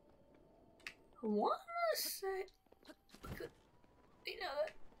 I want to say... You know,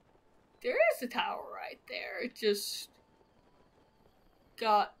 there is a tower right there. It just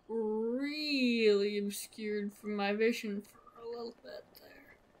got really obscured from my vision for a little bit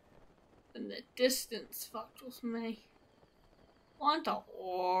there. And the distance fucked with me. Want a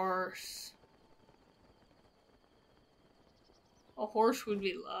horse. A horse would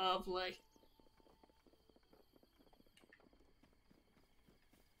be lovely.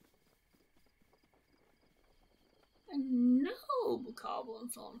 And no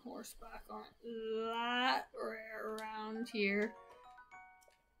goblins on horseback aren't that rare around here.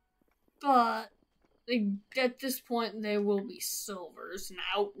 But at this point, they will be silvers, and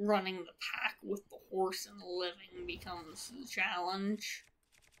outrunning the pack with the horse and living becomes the challenge.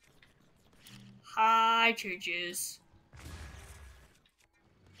 Hi, churches.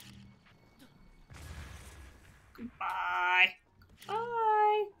 Goodbye.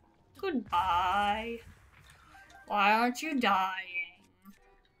 Bye. Goodbye. Why aren't you dying?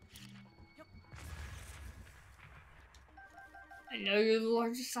 I know you're the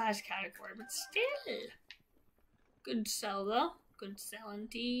largest size category, but still. Good sell, though. Good sell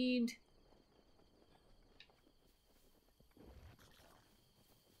indeed.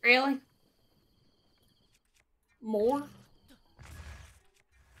 Really? More?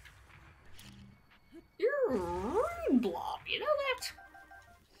 You're a rude blob, you know that?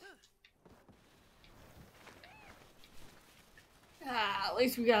 Ah, at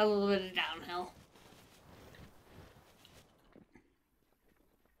least we got a little bit of downhill.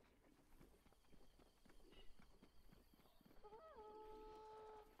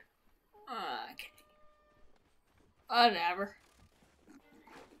 Okay. Whatever.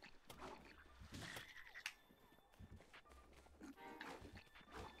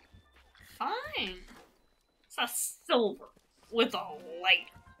 Fine. It's a silver with a light.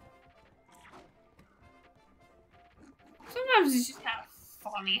 Sometimes it's just kind of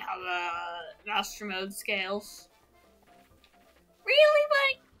funny how the master mode scales. Really,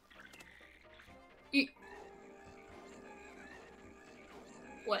 buddy?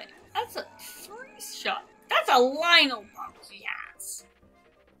 Wait, that's a 3-shot. That's a Lionel bump he has.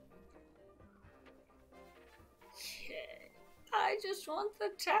 Okay. I just want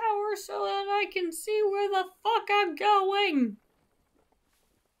the tower so that I can see where the fuck I'm going.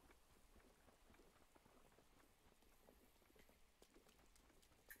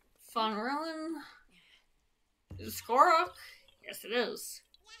 Fun run. Is it Skorok? Yes, it is.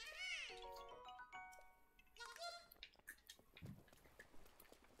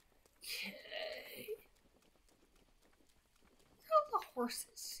 Okay. How the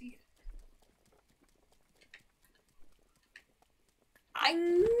horses here? I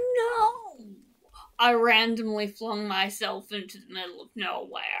know! I randomly flung myself into the middle of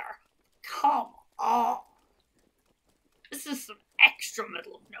nowhere. Come on! This is some extra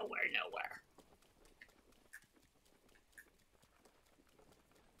middle of nowhere.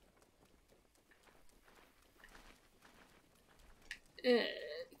 Okay.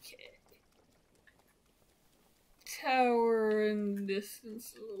 Tower in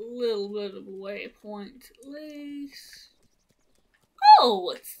distance, a little bit of a waypoint at least.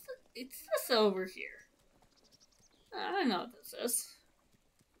 Oh, it's this over here. I know what this is.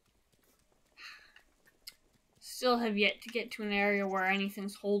 Still have yet to get to an area where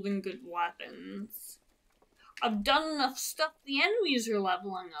anything's holding good weapons. I've done enough stuff, the enemies are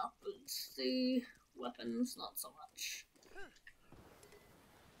leveling up, but the weapons not so much.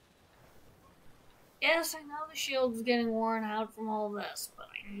 Yes, I know the shield's getting worn out from all this, but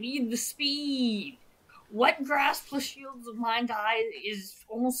I need the speed. Wet grass plus shields of mine die is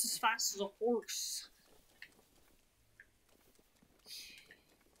almost as fast as a horse.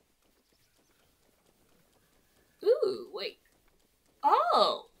 Ooh, wait.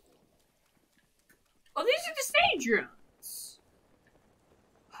 Oh! Oh, these are the stage runes.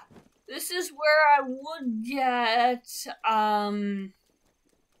 This is where I would get,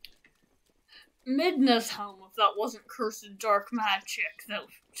 Midna's home if that wasn't cursed dark magic that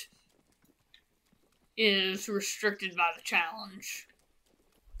is restricted by the challenge.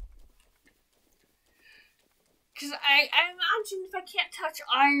 Because I imagine if I can't touch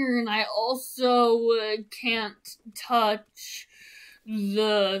iron, I also can't touch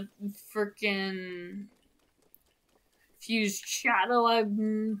the frickin' fused shadow. I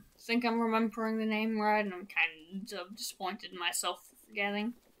think I'm remembering the name right, and I'm kind of disappointed in myself for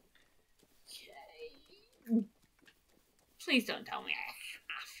forgetting. Okay. Please don't tell me I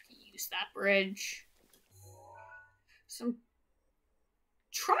have to use that bridge. So I'm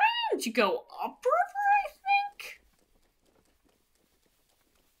trying to go upriver, I think?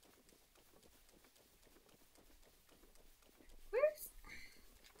 Where's...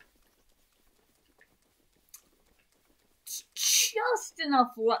 It's just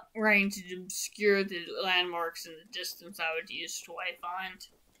enough rain to obscure the landmarks in the distance I would use to wayfind.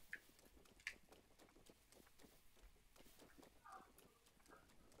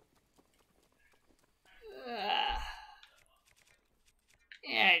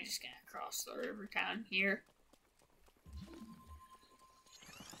 Yeah, I'm just gonna cross the river down here.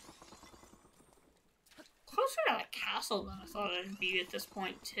 Closer to the castle than I thought I'd be at this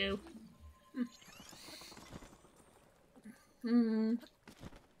point, too. I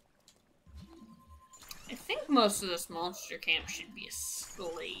think most of this monster camp should be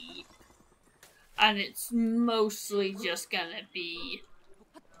asleep. And it's mostly just gonna be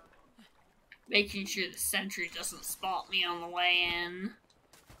making sure the sentry doesn't spot me on the way in.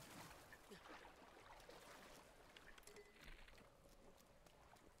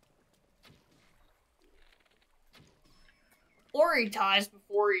 Or he dies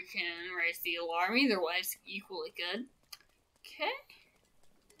before he can raise the alarm. Either way, it's equally good. Okay.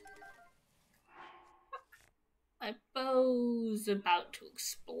 My bow's about to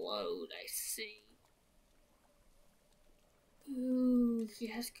explode, I see. Ooh, he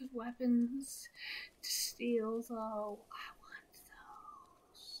has good weapons to steal, though. I want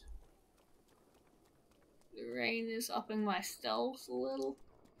those. The rain is upping my stealth a little.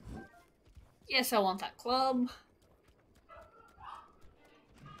 Yes, I want that club.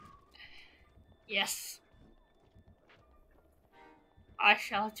 Yes. I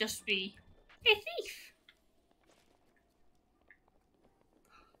shall just be a thief.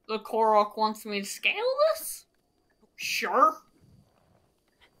 The Korok wants me to scale this? Sure.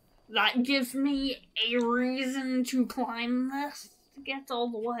 That gives me a reason to climb this to get all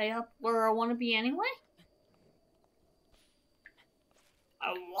the way up where I want to be anyway.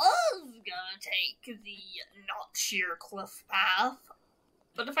 I was gonna take the not sheer cliff path,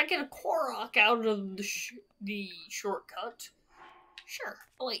 but if I get a Korok out of the shortcut, sure.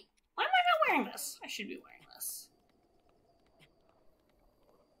 Oh, wait, why am I not wearing this? I should be wearing this.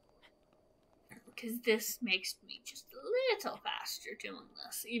 Because this makes me just a little faster doing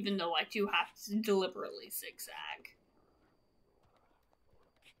this, even though I do have to deliberately zigzag.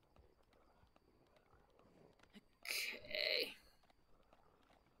 Okay.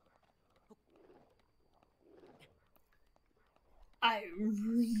 I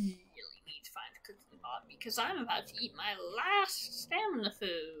really need to find a cooking pot because I'm about to eat my last stamina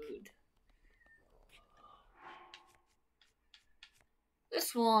food.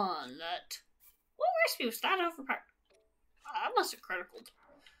 This one, that... What recipe was that overpowered? I must have criticaled.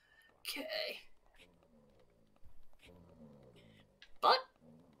 Okay. But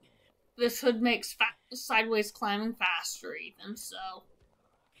this hood makes sideways climbing faster even, so...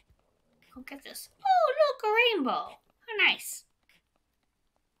 Go get this. Oh, look, a rainbow. How nice.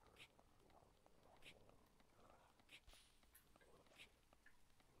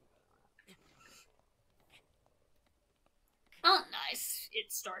 Oh, nice.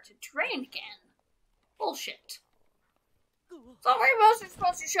 It started to rain again. Bullshit. So rainbows are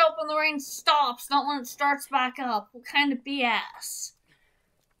supposed to show up when the rain stops, not when it starts back up. What kind of BS?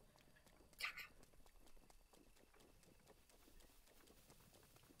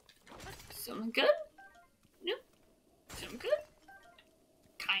 Something good? Nope. Something good?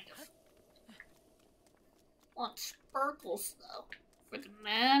 Kind of. Want sparkles, though, for the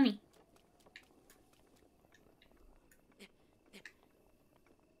money.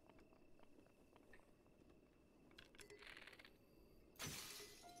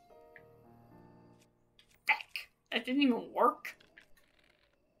 That didn't even work.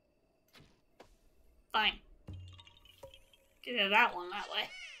 Fine. Get out of that one that way.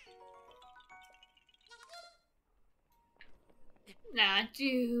 Now I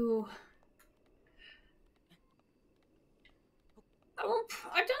do... I don't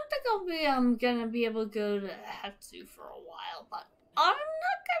think I'll be gonna be able to go to Hetsu for a while, but I'm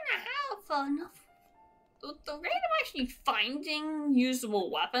not gonna have enough. The rate of actually finding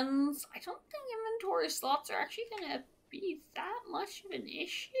usable weapons, I don't think inventory slots are actually gonna be that much of an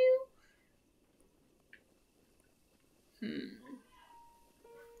issue.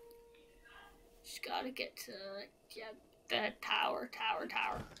 Just gotta get to the tower.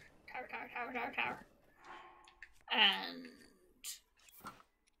 And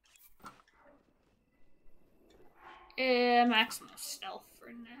maximum stealth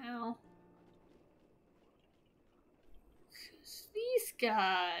for now.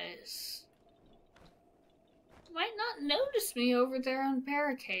 guys might not notice me over there on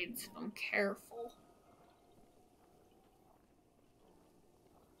barricades if I'm careful.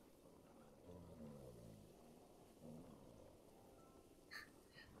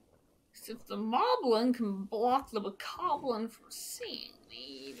 If the moblin can block the bokoblin from seeing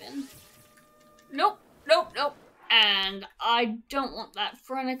me, even. Nope, nope, nope. And I don't want that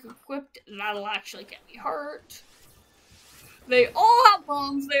Phrenic equipped. That'll actually get me hurt. They all have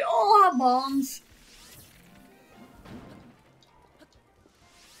bombs. They all have bombs.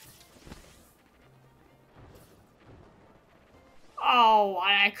 Oh,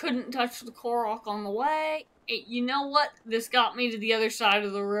 I couldn't touch the Korok on the way. You know what? This got me to the other side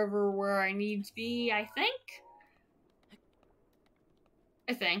of the river where I need to be, I think.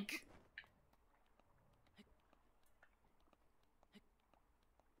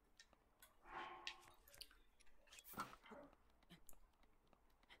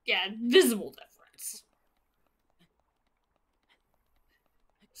 Yeah, visible difference.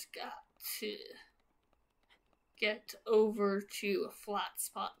 Just got to get over to a flat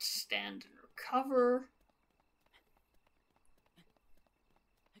spot to stand and recover.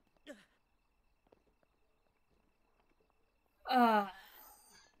 Okay.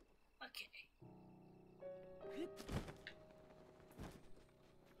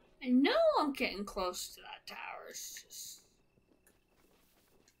 I know I'm getting close to that tower. It's just...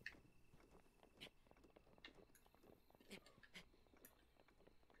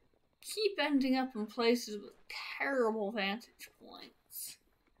 keep ending up in places with terrible vantage points.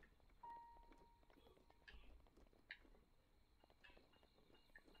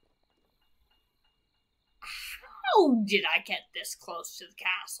 How did I get this close to the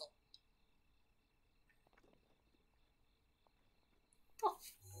castle? Oh.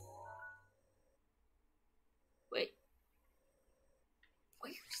 Wait.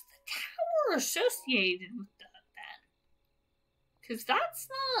 Where's the tower associated with that then? Because that's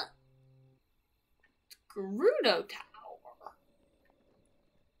not Gerudo Tower.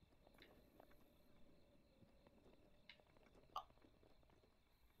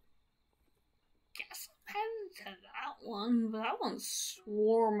 Guess I'm headed to that one, but that one's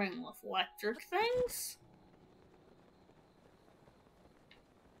swarming with electric things.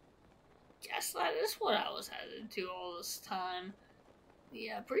 Guess that is what I was headed to all this time.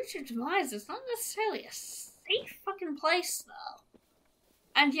 The Breach of Demise is not necessarily a safe fucking place, though.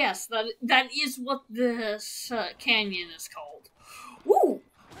 And yes, that is what this canyon is called. Ooh!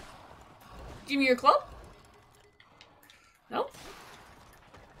 Give me your club? Nope.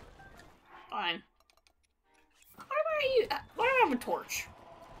 Fine. Why do I have a torch?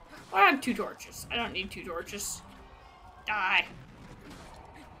 Why do I have 2 torches? I don't need 2 torches. Die.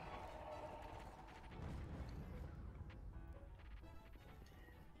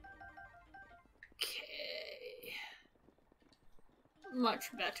 Okay.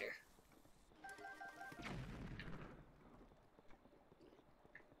 Much better.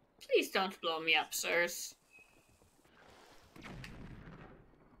 Please don't blow me up, sirs.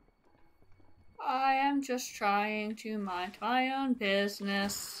 I am just trying to mind my own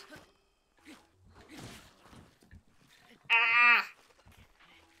business. Ah!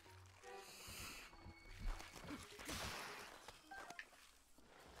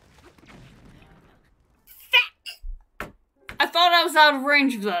 Fuck! I thought I was out of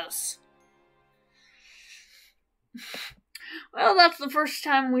range of those. Well, that's the first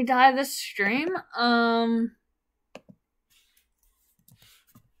time we die this stream.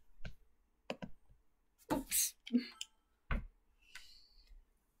 Oops.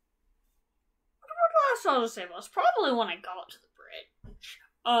 What last I was saying was probably when I got to the bridge.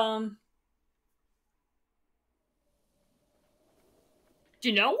 Do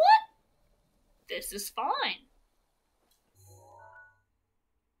you know what? This is fine.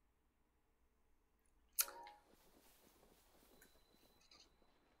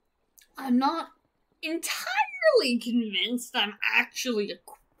 I'm not entirely convinced I'm actually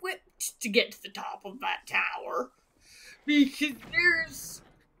equipped to get to the top of that tower. Because there's...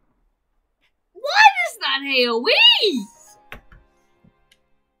 What is that AoE?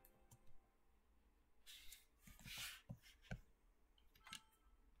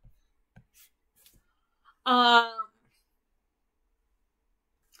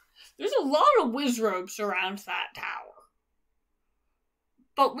 There's a lot of wizrobes around that tower.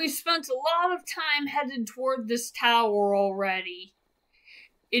 But we spent a lot of time headed toward this tower already.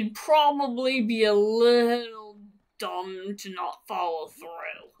 It'd probably be a little dumb to not follow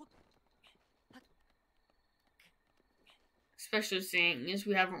through. Especially seeing as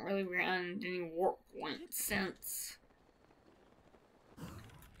we haven't really ran any warp points since.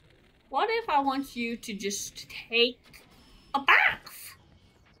 What if I want you to just take a bath?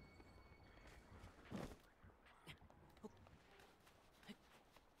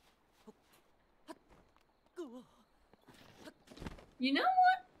 You know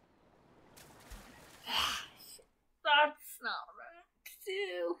what? That's not right to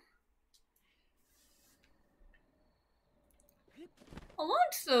do. I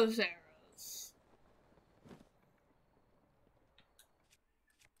want those arrows.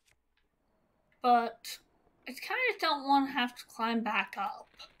 But I kind of don't want to have to climb back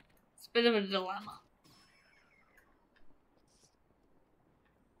up. It's a bit of a dilemma.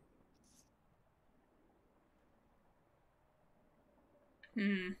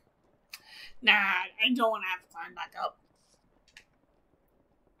 Nah, I don't want to have to climb back up.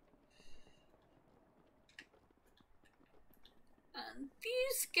 And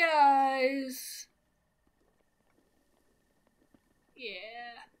these guys...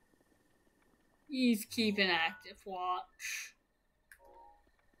 Yeah. He's keeping active watch.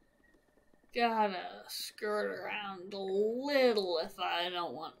 Gotta skirt around a little if I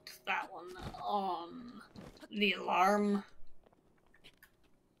don't want that one on the alarm.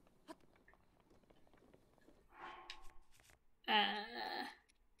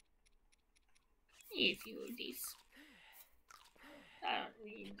 Need a few of these. I don't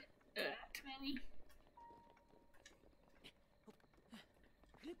need that many.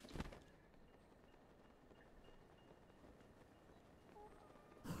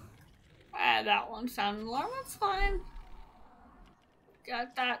 That one sounded alarm, that's fine.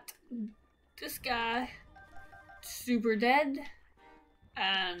 Got that. This guy, super dead.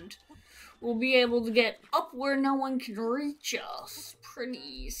 And we'll be able to get up where no one can reach us pretty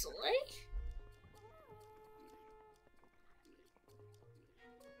easily.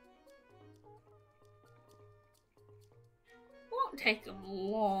 Won't take them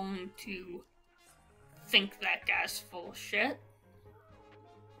long to think that guy's full of shit.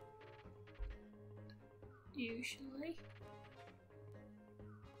 Usually.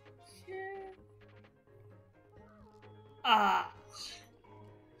 Okay.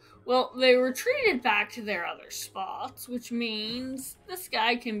 Well, they retreated back to their other spots, which means this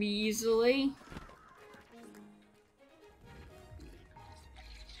guy can be easily...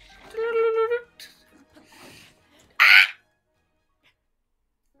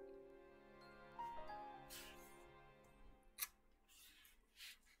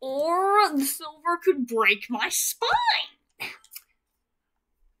 Or the silver could break my spine.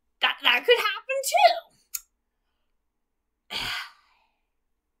 That could happen too.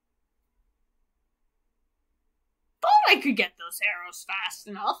 Thought I could get those arrows fast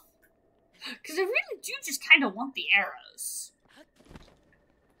enough. Because I really do just kind of want the arrows.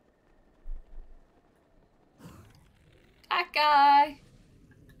 That guy.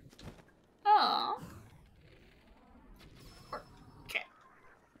 Oh. Okay.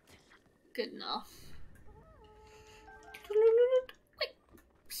 Good enough. Wait,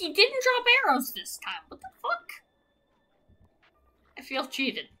 he didn't drop arrows this time. What the fuck? I feel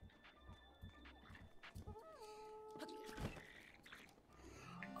cheated.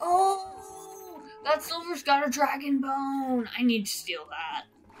 Oh, that silver's got a dragon bone. I need to steal that.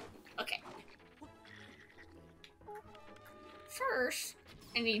 Okay. First,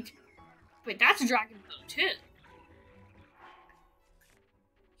 I need to... Wait, that's a dragon bone too.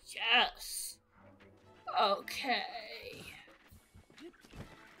 Yes. Okay.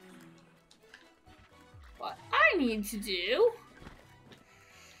 What I need to do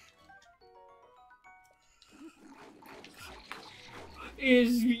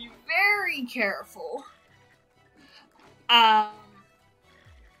is be very careful.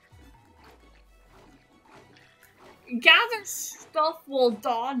 Gather stuff while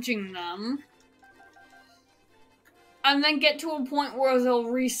dodging them. And then get to a point where they'll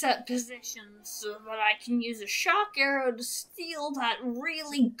reset positions so that I can use a shock arrow to steal that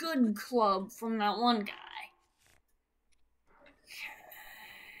really good club from that one guy.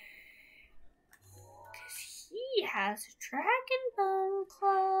 Because he has a dragon bone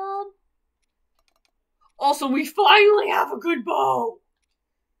club. Also, we finally have a good bow!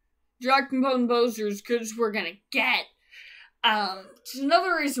 Dragon bone bows are as good as we're gonna get. It's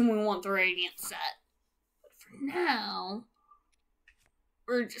another reason we want the Radiant set. Now,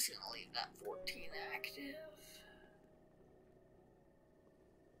 we're just gonna leave that 14 active.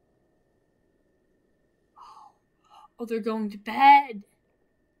 Oh, they're going to bed.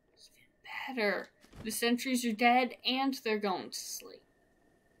 Even better. The sentries are dead and they're going to sleep.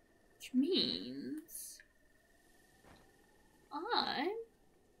 Which means I'm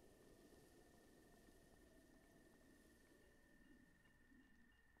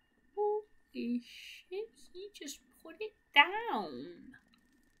Holy shit, he just put it down.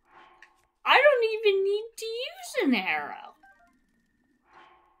 I don't even need to use an arrow.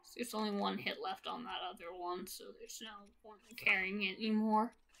 There's only one hit left on that other one, so there's no point in carrying it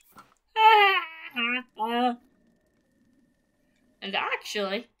anymore. And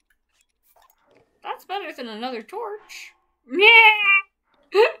actually, that's better than another torch. Yeah!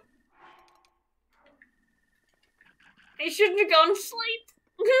 I shouldn't have gone to sleep.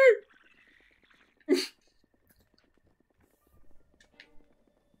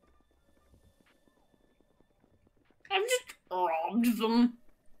 I've just robbed them.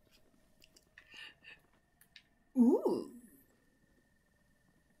 Ooh.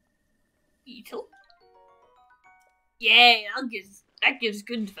 Beetle. Yay, that gives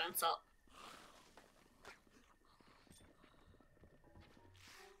good defense up.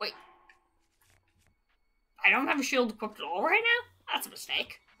 Wait. I don't have a shield equipped at all right now? That's a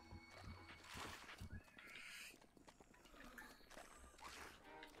mistake.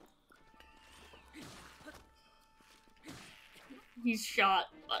 He's shot,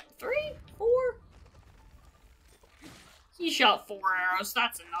 what, 3? 4? He shot 4 arrows,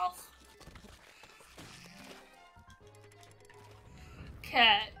 that's enough.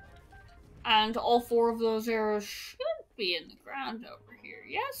 Okay. And all 4 of those arrows should be in the ground over here.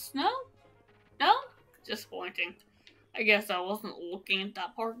 Yes? No? No? Disappointing. I guess I wasn't looking at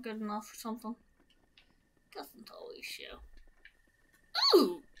that part good enough or something. Doesn't always show.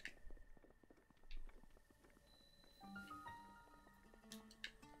 Ooh!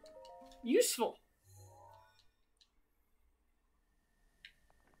 Useful.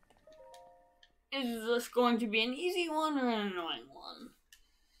 Is this going to be an easy one or an annoying one?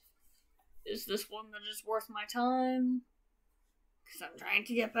 Is this one that is worth my time? Because I'm trying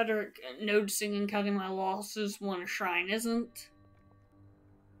to get better at noticing and cutting my losses when a shrine isn't.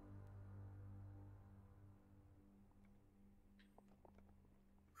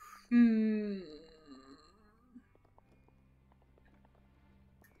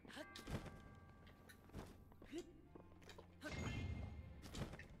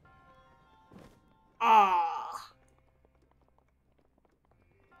 Ah.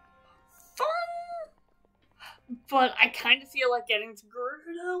 Fun! But I kind of feel like getting to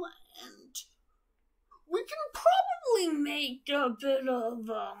Gerudo, and we can probably make a bit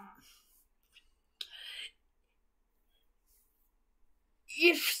of,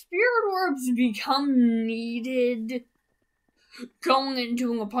 if spirit orbs become needed, going and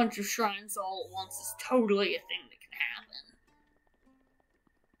doing a bunch of shrines all at once is totally a thing that can happen.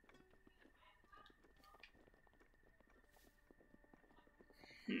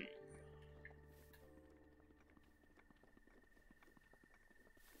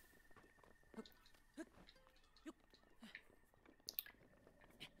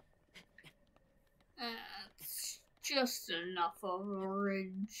 That's just enough of a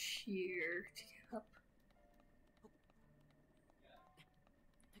ridge here to get up.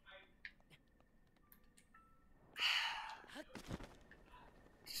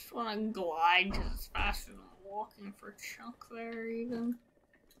 Just want to glide because it's faster than walking for a chunk there, even.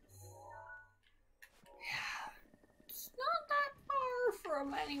 Yeah, it's not that far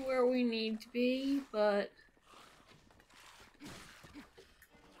from anywhere we need to be, but.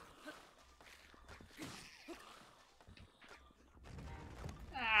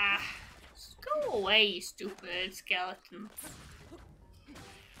 Just go away, you stupid skeletons.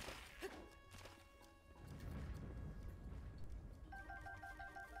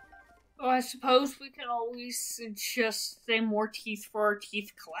 Well, I suppose we can always just say more teeth for our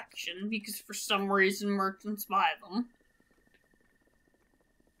teeth collection, because for some reason merchants buy them.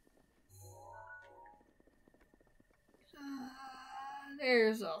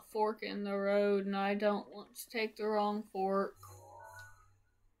 There's a fork in the road, and I don't want to take the wrong fork.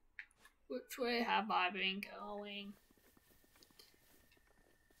 Which way have I been going?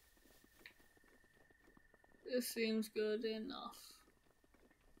 This seems good enough.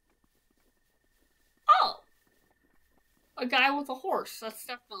 Oh! A guy with a horse. That's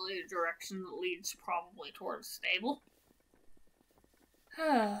definitely a direction that leads probably towards the stable.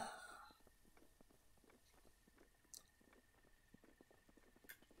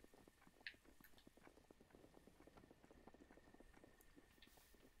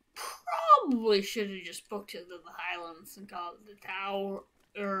 Probably should have just booked it to the Highlands and got the tower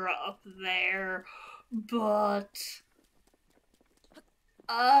up there, but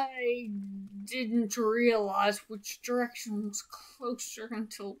I didn't realize which direction was closer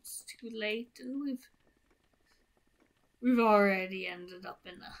until it's too late, and we've already ended up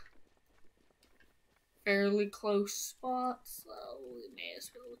in a fairly close spot, so we may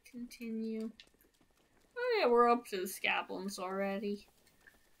as well continue. Oh yeah, we're up to the scaplins already.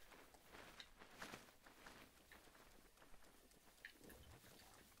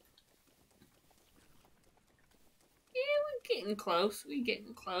 Yeah, we're getting close. We're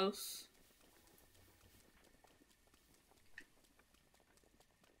getting close.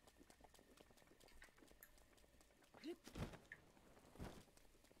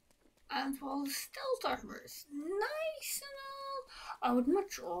 And while the stealth armor is nice and all, I would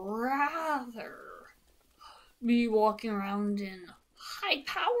much rather be walking around in high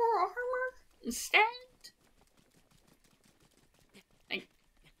power armor instead.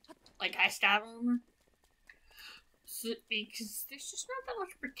 Like high stat armor. So, because there's just not that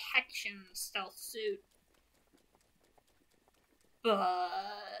much protection in the stealth suit. But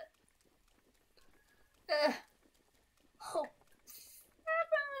hope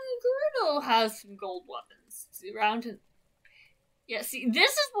Garudo has some gold weapons around him. Yeah, see,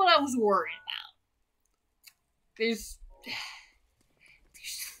 this is what I was worried about. There's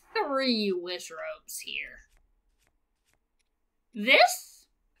 3 Wizrobes here. This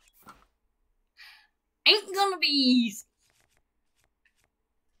ain't gonna be easy.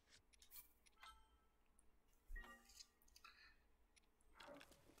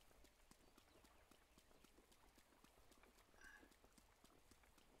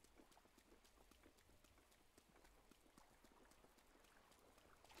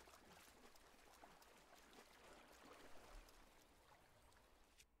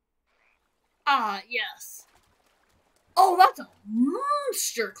 Ah, yes. Oh, that's a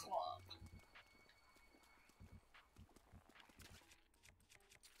monster club.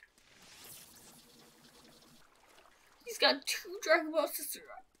 He's got 2 Dragon Ball Sisters.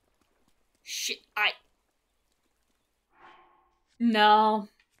 Shit, No.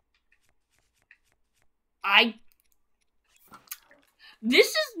 This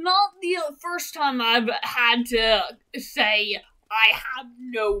is not the first time I've had to say I have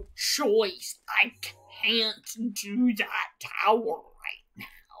no choice. I can't do that tower right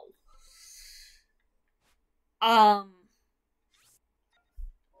now.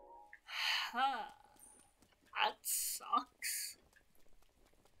 That sucks.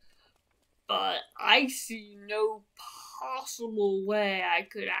 But I see no possible way I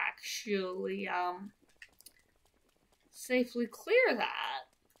could actually, safely clear that.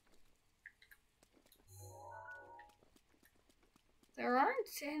 There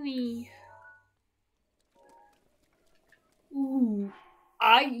aren't any... Ooh.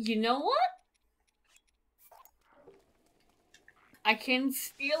 You know what? I can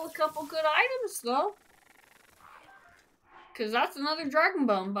steal a couple good items, though. Because that's another Dragon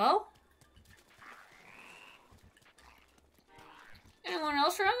Bone bow. Anyone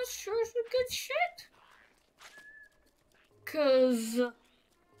else around this sure some good shit? Because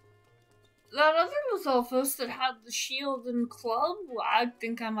that other Lizalfos that had the shield and club, I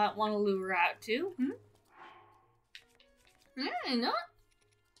think I might want to lure out too. Yeah, not.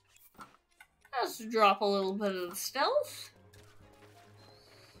 Let's drop a little bit of the stealth.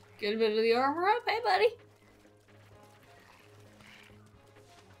 Get a bit of the armor up. Hey, buddy.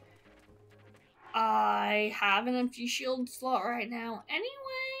 I have an empty shield slot right now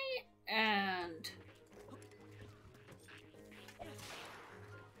anyway, and...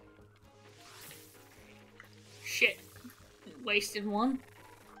 Shit. Wasted one.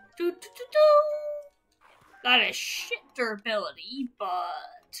 That is shit durability,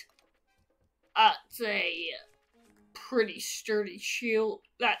 but... That's a pretty sturdy shield.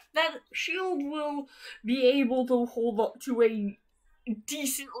 That shield will be able to hold up to a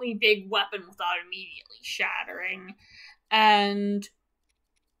decently big weapon without immediately shattering. And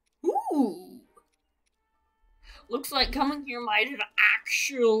ooh, looks like coming here might have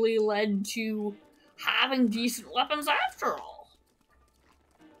actually led to having decent weapons after all.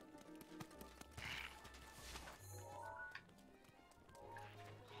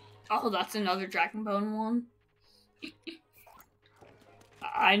 Oh, that's another Dragonbone one.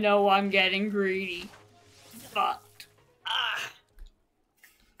 I know I'm getting greedy, but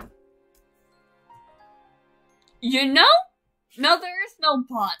you know? No, there is no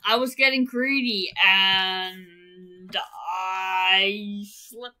but. I was getting greedy and I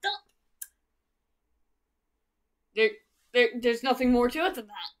slipped up. There's nothing more to it than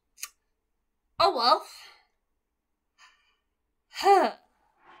that. Oh well. Huh.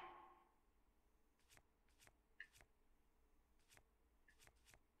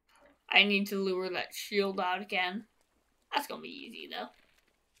 I need to lure that shield out again. That's gonna be easy though.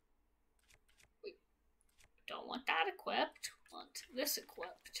 We don't want that equipped. Want this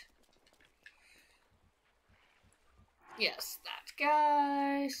equipped. Yes, that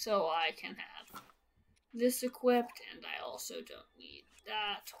guy, so I can have this equipped, and I also don't need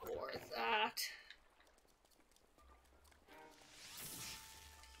that or that.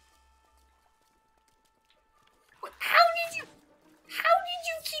 How did you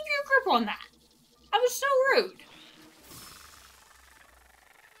keep your grip on that? I was so rude.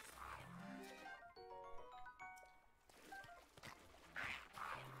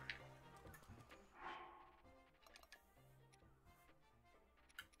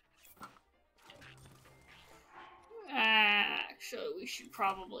 Actually, we should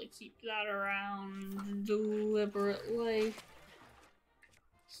probably keep that around deliberately.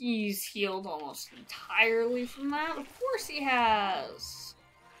 He's healed almost entirely from that. Of course he has.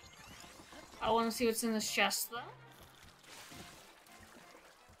 I want to see what's in this chest, though.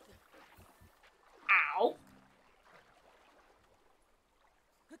 Ow.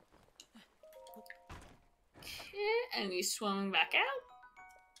 Okay, and he's swimming back out.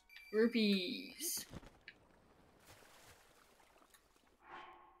 Rupees.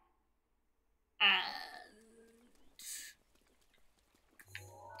 And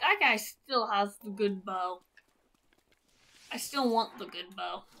that guy still has the good bow. I still want the good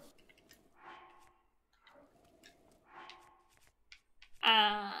bow.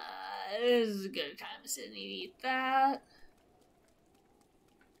 This is a good time to sit and eat that.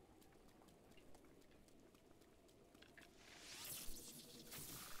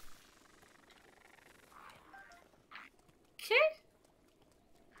 Okay.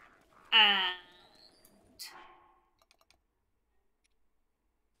 And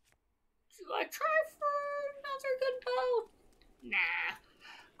do I try for another good bow? Nah.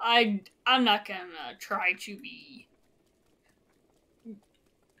 I'm not gonna try to be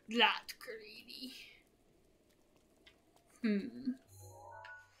that greedy.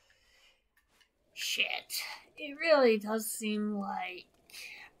 Shit. It really does seem like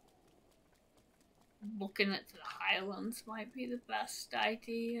looking at the Highlands might be the best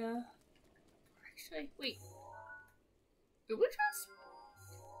idea. Actually, wait. Which one's...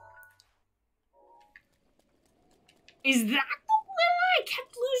 Is that the one I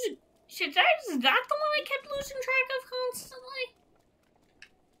kept losing? Shit, is that the one I kept losing track of constantly?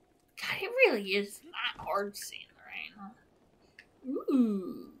 God, it really is that hard to see in the rain, huh?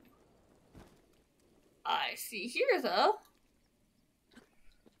 Ooh. I see here, though.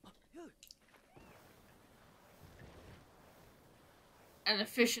 An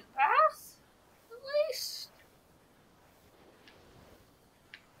efficient path, at least.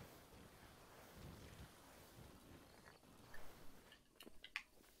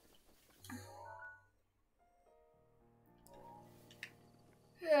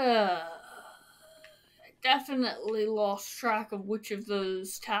 I definitely lost track of which of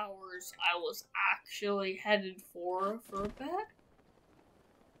those towers I was actually headed for a bit.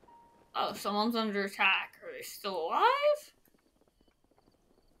 Oh, someone's under attack. Are they still alive?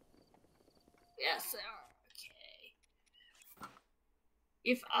 Yes, they are. Okay.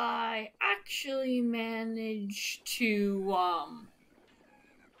 If I actually manage to,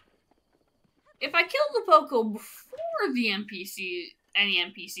 if I kill the Poco before the any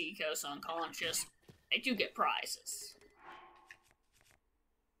NPC goes unconscious, I do get prizes.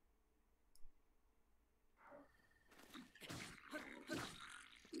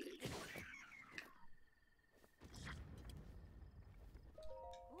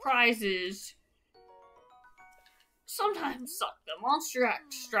 Prizes sometimes suck. The monster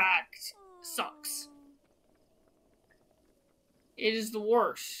extract sucks. It is the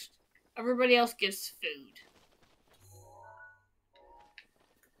worst. Everybody else gets food.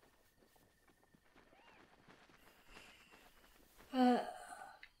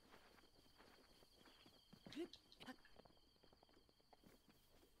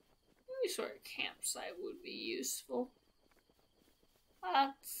 Any sort of campsite would be useful.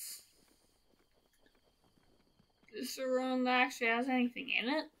 That's... Is there one that actually has anything in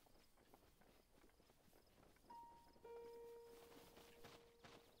it?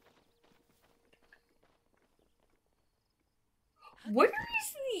 Where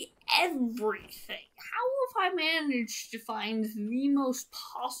is the everything? How have I managed to find the most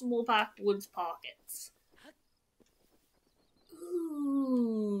possible backwoods pockets?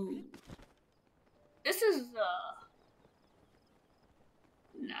 Ooh. This is a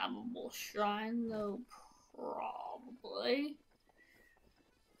navigable shrine, though, probably.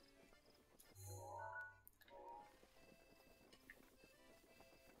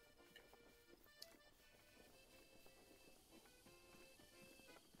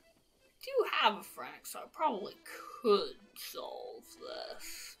 I do have a friend, so I probably could solve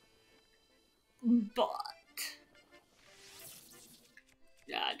this. But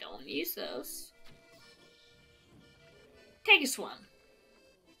Don't use those. Take a swim.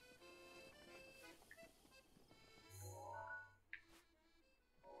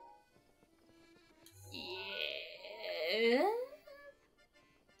 Yeah.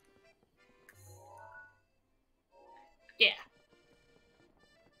 Yeah.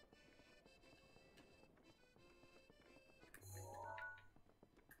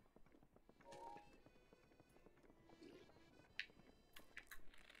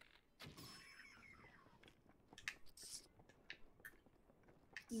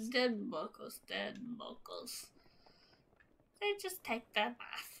 Dead buckles, dead buckles. They just take that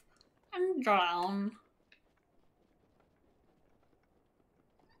bath and drown.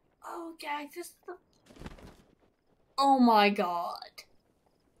 Oh, yeah, oh my god.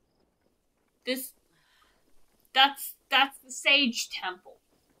 That's the Sage Temple.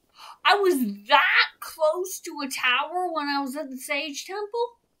 I was that close to a tower when I was at the Sage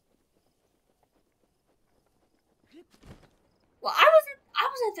Temple? Well, I was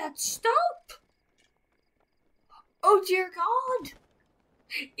at that stump. Oh dear God.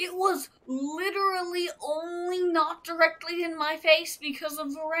 It was literally only not directly in my face because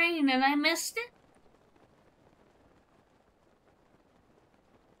of the rain, and I missed it.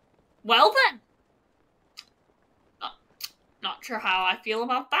 Well then. Not sure how I feel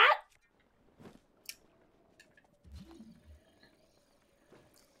about that.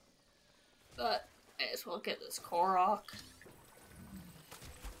 But I as well get this Korok.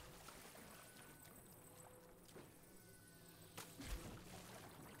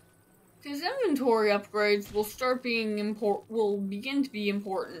 These inventory upgrades will begin to be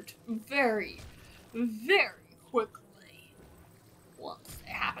important very, very quickly once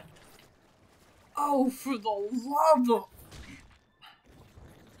they happen. Oh, for the love of...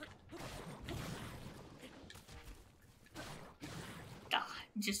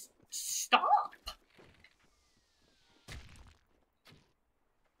 just stop.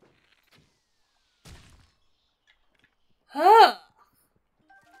 Huh.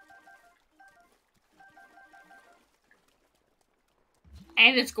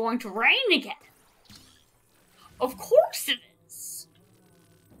 And it's going to rain again. Of course it is.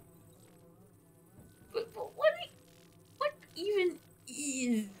 But what even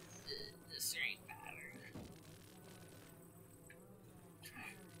is this rain pattern?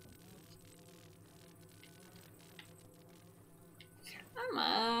 Come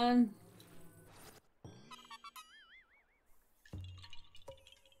on.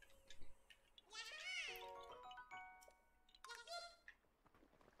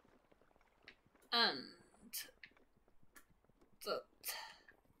 And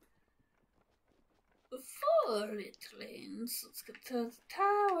before it rains, let's get to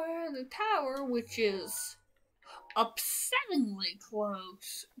the tower, which is upsettingly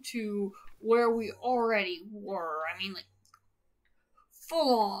close to where we already were. I mean, like,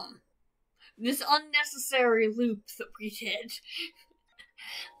 full on. This unnecessary loop that we did.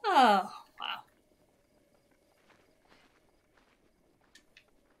 Oh, wow.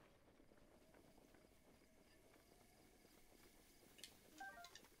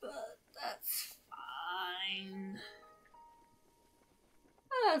 But that's fine.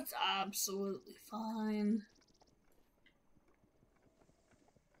 That's absolutely fine.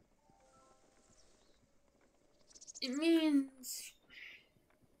 It means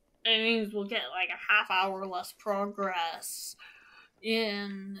we'll get like a half hour less progress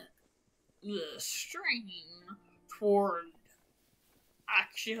in the stream toward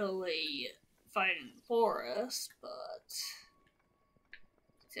actually fighting the forest, but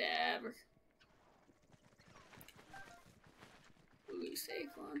whatever. Loose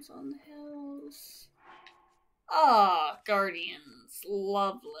acorns on the hills. Ah, guardians,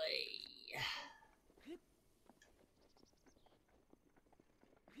 lovely.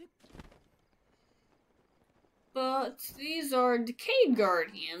 But these are decayed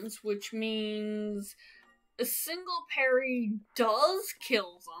guardians, which means a single parry does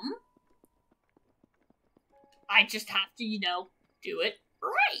kill them. I just have to, do it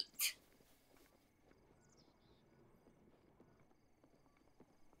right.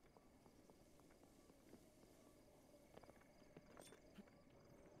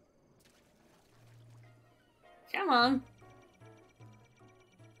 Come on.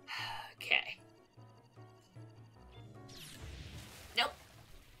 Okay. Nope.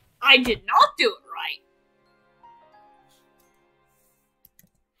 I did not do it right.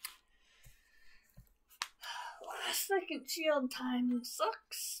 Last second shield time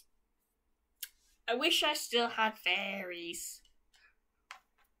sucks. I wish I still had fairies.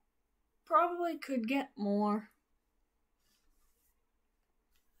 Probably could get more.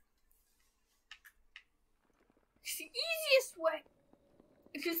 the easiest way,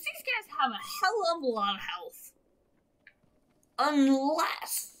 because these guys have a hell of a lot of health.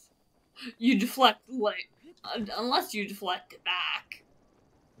 Unless you deflect it back.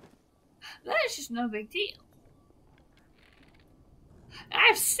 That is just no big deal. I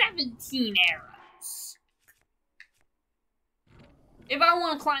have 17 arrows. If I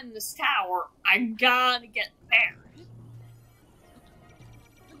want to climb this tower, I gotta get there.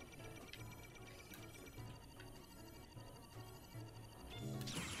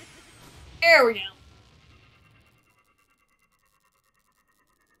 There we go.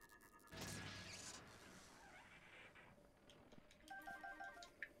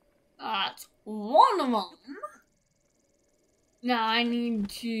 That's one of them. Now I need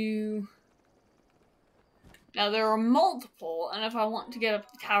to... Now there are multiple, and if I want to get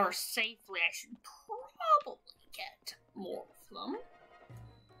up the tower safely, I should probably get more of them.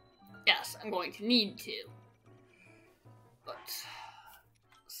 Yes, I'm going to need to. But...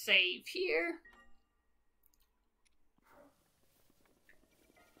 save here.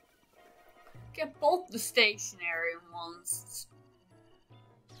 Get both the stationary ones.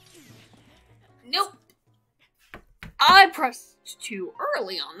 Nope. I pressed too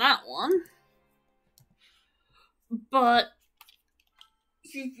early on that one. But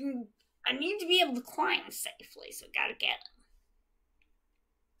I need to be able to climb safely, so gotta get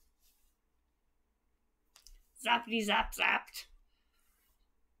it. Zappity zap zapped.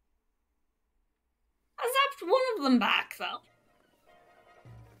 I zapped one of them back, though.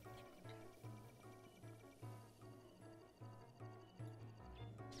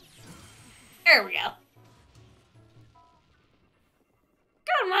 There we go.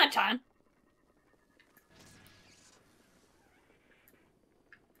 Got him that time.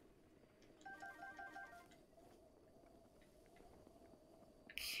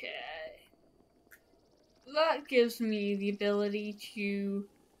 Okay. That gives me the ability to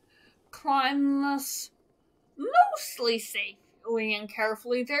climb this mostly safely and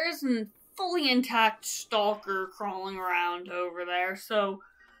carefully. There isn't fully intact stalker crawling around over there, so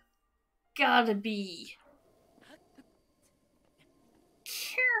gotta be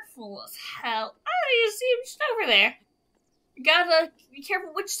careful as hell. Oh, you see him just over there. Gotta be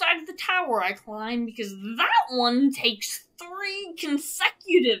careful which side of the tower I climb, because that one takes 3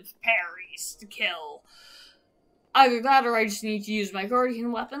 consecutive parries to kill. Either that or I just need to use my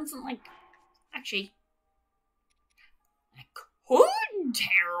guardian weapons and, like, actually, I could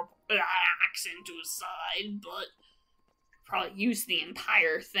tear that axe into a side, but probably use the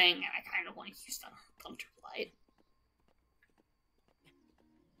entire thing, and I kind of want to use the Thunder Blade.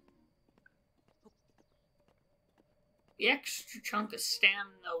 The extra chunk of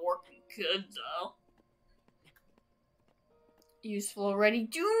stamina working good, though. Useful already.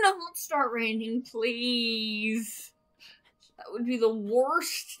 Do not start raining, please. That would be the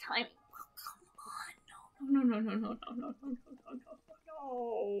worst time. Oh, come on. No.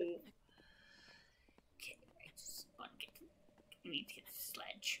 Okay, I need to get the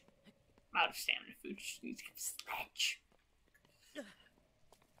sledge. I'm out of stamina food. Just need to get the sledge.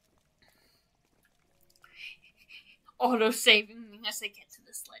 Auto-saving as I get to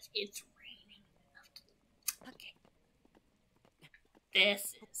the sledge. It's raining. Okay.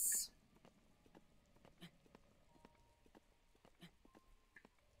 This is...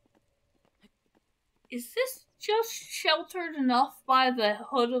 Is this just sheltered enough by the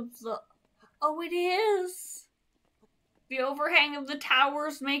hood of the... Oh, it is! The overhang of the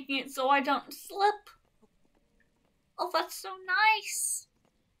tower's making it so I don't slip. Oh, that's so nice!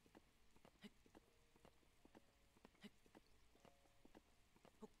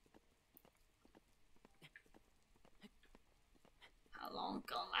 How long it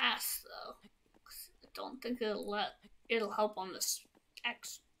gonna last, though? I don't think it'll help on this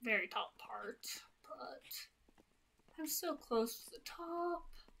very top part, but I'm so close to the top.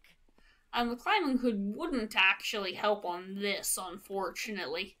 And the climbing hood wouldn't actually help on this,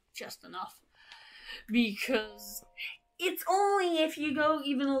 unfortunately. Just enough. Because it's only if you go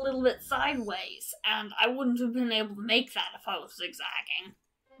even a little bit sideways, and I wouldn't have been able to make that if I was zigzagging,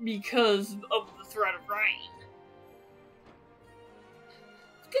 because of the threat of rain.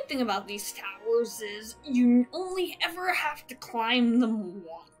 The good thing about these towers is you only ever have to climb them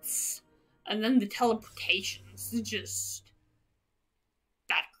once, and then the teleportation's just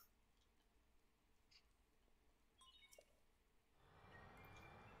better.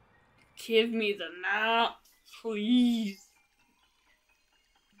 Give me the map, please.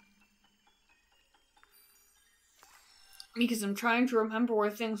 Because I'm trying to remember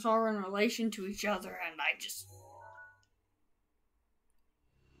where things are in relation to each other, and I just...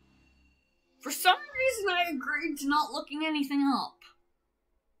 For some reason, I agreed to not looking anything up.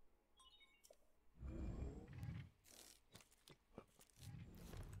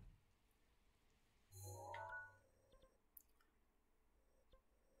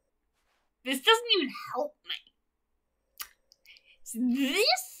 This doesn't even help me. It's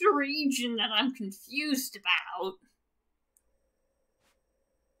this region that I'm confused about.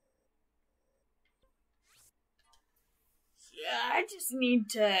 Yeah, I just need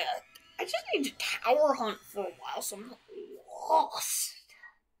to tower hunt for a while so I'm not lost.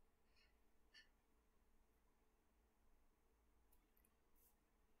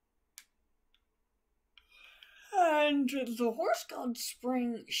 And the Horse God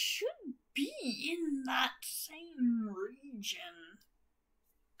Spring should be in that same region.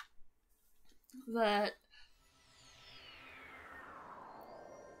 That...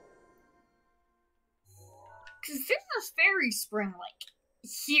 Because there's a fairy spring, like,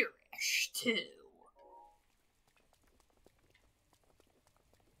 here-ish, too.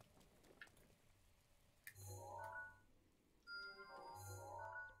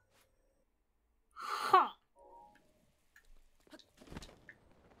 Huh.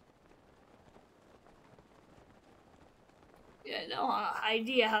 Yeah, no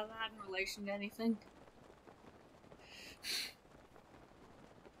idea how that in relation to anything.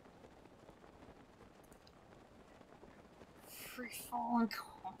 Free falling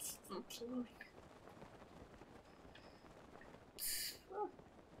constantly.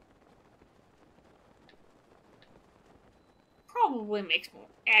 Probably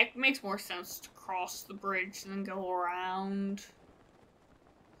makes more sense to cross the bridge than go around.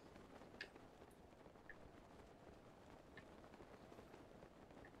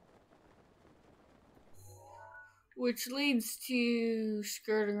 Which leads to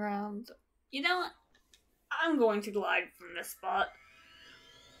skirting around. You know what? I'm going to glide from this spot.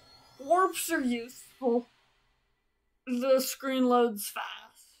 Warps are useful. The screen loads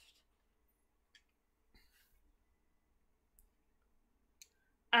fast.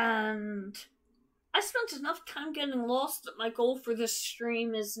 And I spent enough time getting lost that my goal for this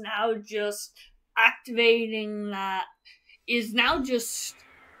stream is now just activating that. Is now just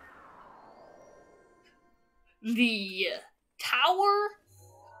the tower,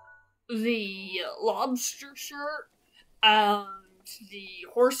 the lobster shirt, and the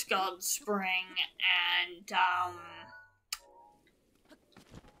Horse God Spring, and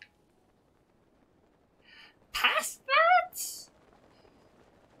past that,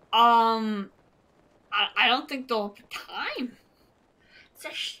 I don't think they'll have time. It's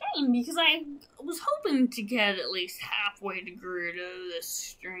a shame because I was hoping to get at least halfway to Gerudo this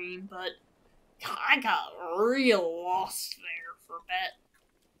stream, but I got real lost there for a bit.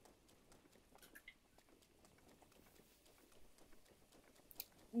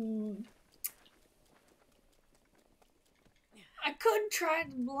 I could try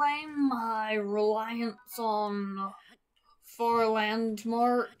to blame my reliance on far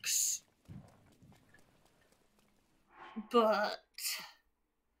landmarks, but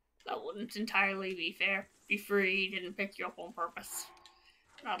that wouldn't entirely be fair. Be free, didn't pick you up on purpose.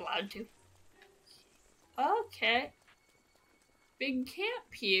 Not allowed to. Okay. Big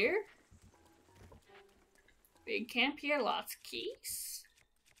camp here. Big camp here, lots of keys.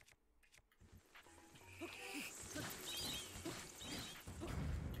 Okay.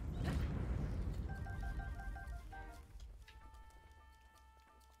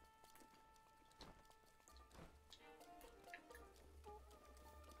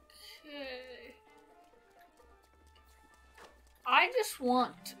 I just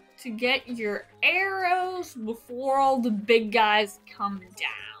want to get your arrows before all the big guys come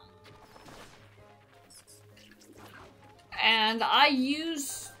down. And I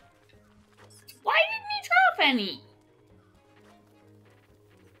use... Why didn't he drop any?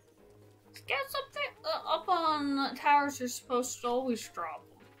 Scouts up there, up on towers are supposed to always drop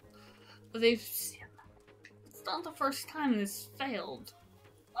them. But they've... It's not the first time this failed.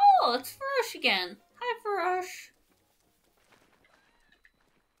 Oh, it's Farush again. Hi, Farush.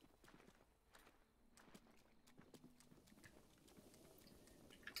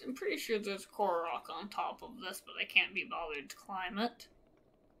 I'm pretty sure there's core rock on top of this, but I can't be bothered to climb it.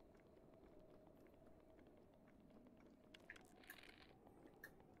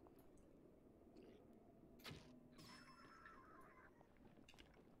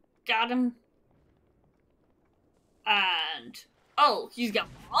 Got him. And... Oh, he's got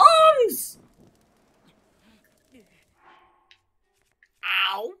bombs!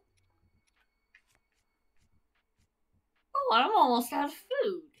 Ow. Oh, I'm almost out of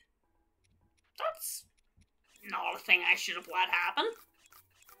food. That's not a thing I should have let happen.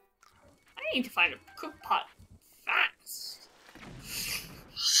 I need to find a cook pot fast.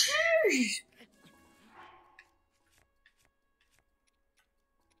 Sheesh.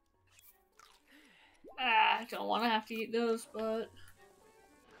 I don't want to have to eat those, but...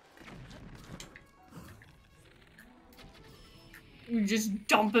 You just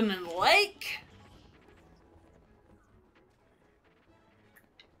dump him in the lake?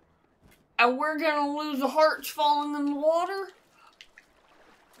 And we're gonna lose the hearts falling in the water?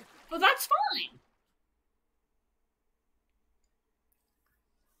 But that's fine.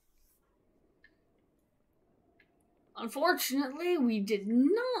 Unfortunately, we did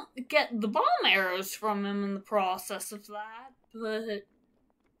not get the bomb arrows from him in the process of that, but...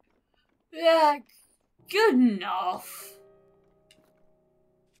 yeah, good enough.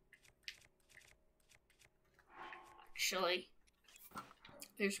 Actually,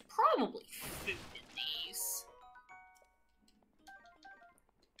 there's probably food in these.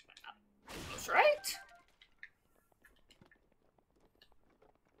 That's right.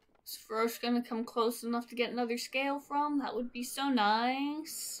 Is Frosh gonna come close enough to get another scale from? That would be so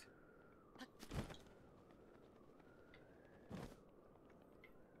nice.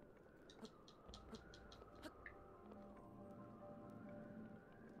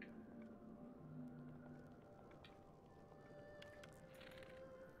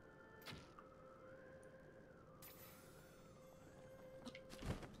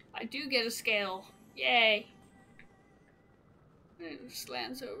 I do get a scale. Yay. And it just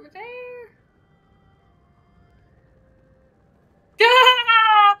lands over there.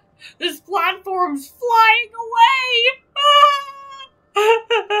 Ah! This platform's flying away! Ah!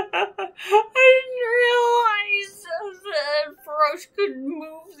 I didn't realize that Frosh could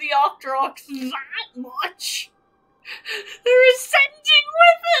move the Octoroks that much. They're ascending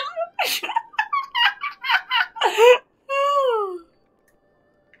with him!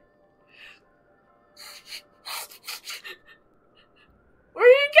 Where are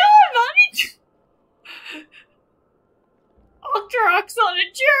you going, buddy? Octoroks on a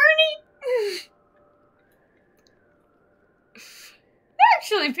journey? They're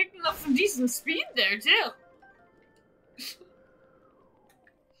actually picking up some decent speed there, too.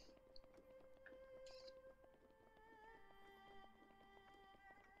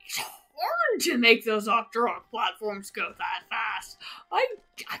 It's hard to make those Octorok platforms go that fast. I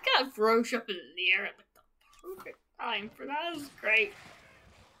got Frosh up in the air at like the perfect time for that. This is great.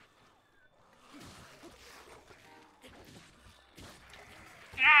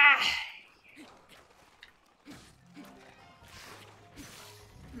 Ah.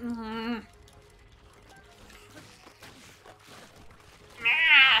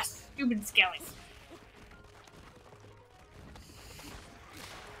 Ah, stupid skellies.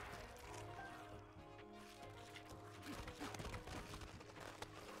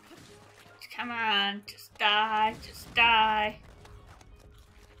 Come on, just die, just die.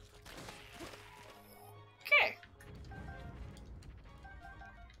 Okay.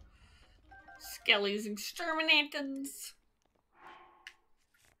 Skellies exterminated.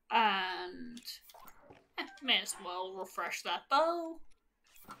 And may as well refresh that bow.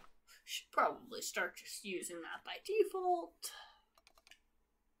 Should probably start just using that by default.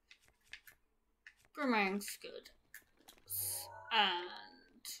 Boomerang's good. And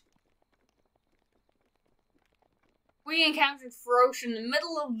we encountered Frosh in the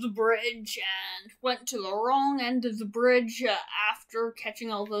middle of the bridge and went to the wrong end of the bridge after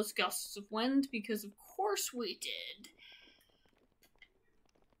catching all those gusts of wind, because of course we did.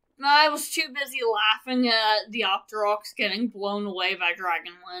 I was too busy laughing at the Octoroks getting blown away by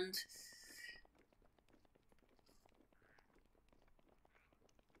dragon wind.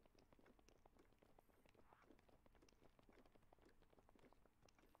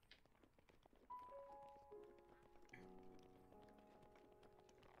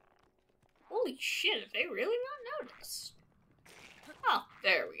 Holy shit, have they really not noticed? Oh,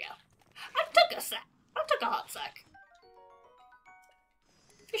 there we go. I took a sec. I took a hot sec.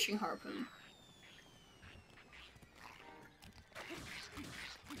 Fishing harpoon.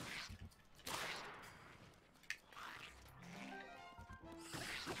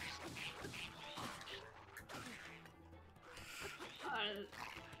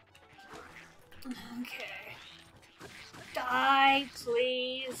 Okay. Die,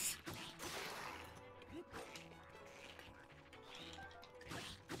 please.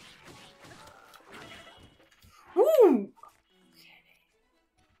 Woo!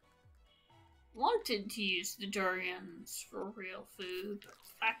 Wanted to use the durians for real food, but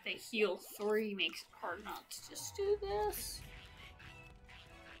the fact they heal 3 makes it hard not to just do this.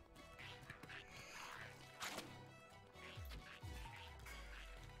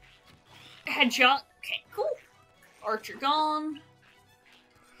 Headshot. Okay, cool. Archer gone.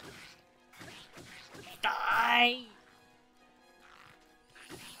 Die.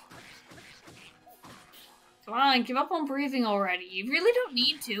 Come on, give up on breathing already. You really don't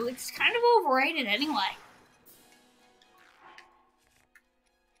need to. It's kind of overrated anyway.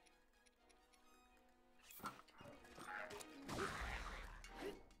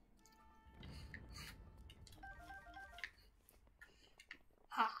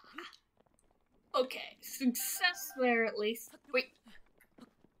 Ha. Okay, success there at least. Wait.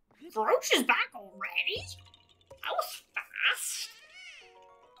 Roach is back already? That was fast.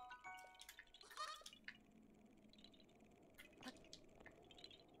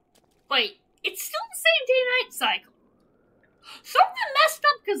 Wait, it's still the same day-night cycle. Something messed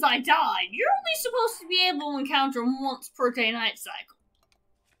up because I died. You're only supposed to be able to encounter once per day-night cycle.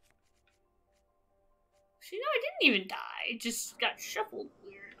 See, no, I didn't even die. It just got shuffled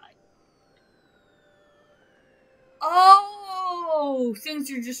weird. Oh,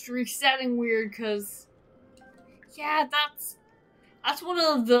 things are just resetting weird because, yeah, that's one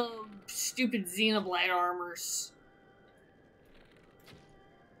of the stupid Xenoblade armors.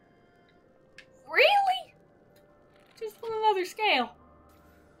 Really? Just on another scale.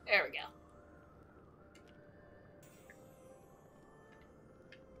 There we go.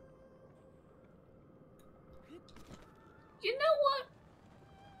 You know what?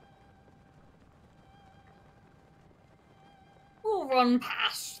 We'll run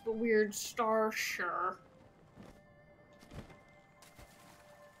past the weird star, sure.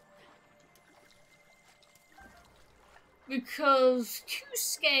 Because 2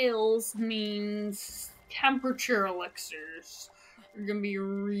 scales means temperature elixirs are gonna be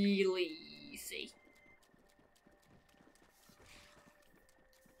really easy.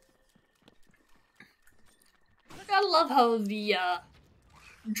 I love how the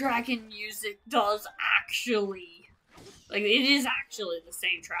dragon music does actually, like, it is actually the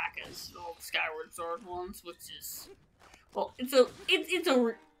same track as all the Skyward Sword ones, which is, well, it's a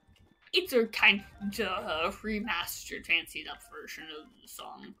kind of remastered, fancied up version of the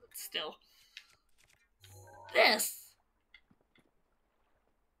song, but still. This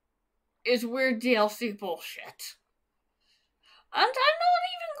is weird DLC bullshit. And I'm not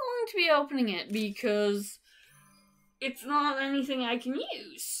even going to be opening it because it's not anything I can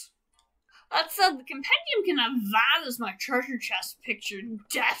use. That said, the compendium can have that as my treasure chest picture,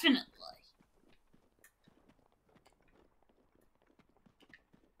 definitely.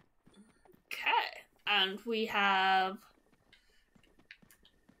 Okay, and we have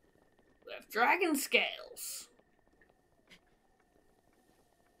dragon scales.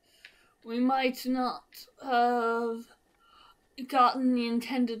 We might not have gotten the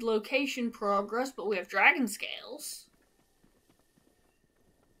intended location progress, but we have dragon scales.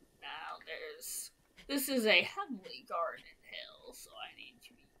 Now this is a heavily guarded hill, so I need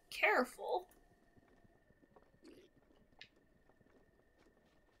to be careful.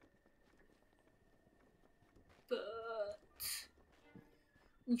 But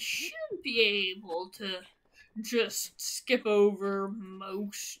we should be able to just skip over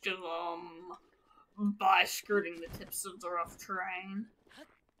most of them by skirting the tips of the rough terrain.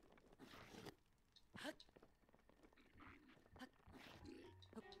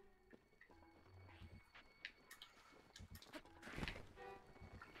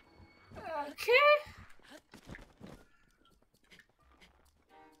 Okay.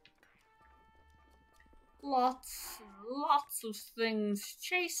 Lots of things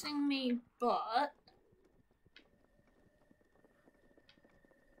chasing me, but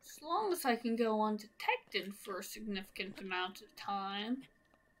as long as I can go undetected for a significant amount of time.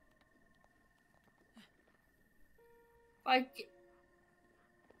 I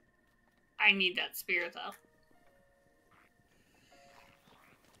need that spear, though.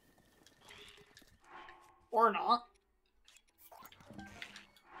 Or not.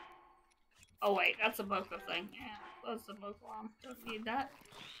 Oh wait, that's a Boko thing. Yeah, that's a Boko arm. Don't need that.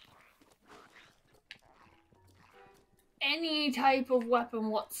 Any type of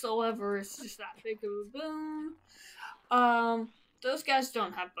weapon whatsoever is just that big of a boon. Those guys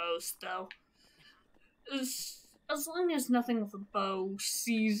don't have bows, though. As long as nothing with a bow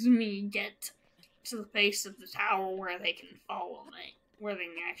sees me get to the base of the tower where they can follow me, where they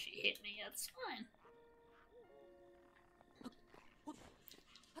can actually hit me, that's fine.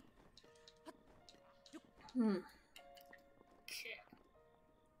 Okay.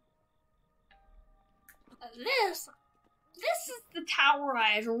 This is the tower I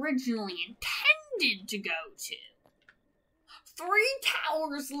had originally intended to go to. 3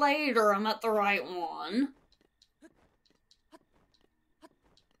 towers later, I'm at the right one.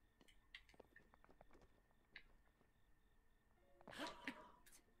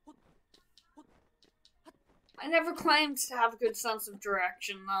 I never claimed to have a good sense of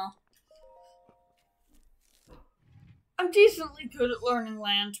direction, though. I'm decently good at learning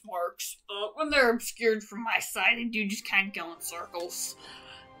landmarks, but when they're obscured from my sight, I do just kind of go in circles.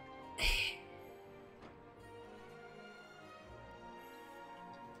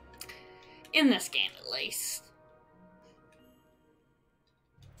 In this game, at least.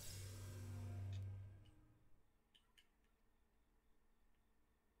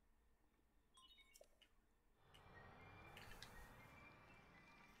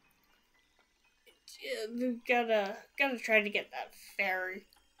 Yeah, we gotta try to get that fairy.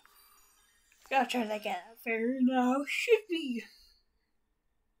 Gotta try to get that fairy now. Should be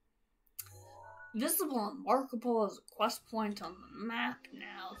visible and markable as a quest point on the map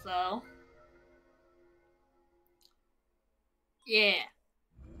now, though. Yeah.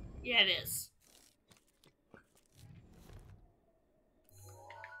 Yeah, it is.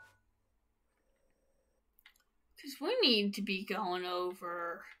 Because we need to be going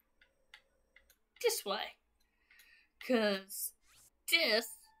over this way. Because this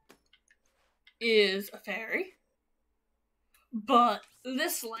is a fairy. But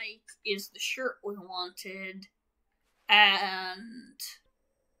this lake is the shirt we wanted. And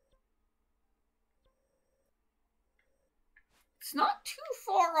it's not too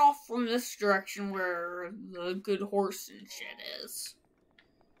far off from this direction where the good horse and shit is.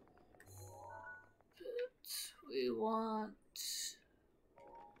 But we want...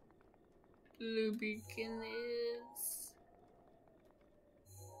 Blue Beacon is...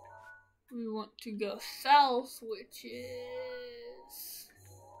 We want to go south, which is...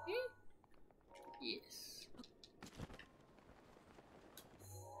 Yes.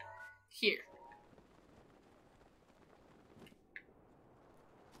 Here.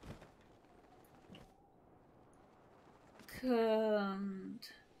 And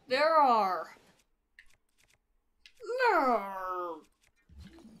there are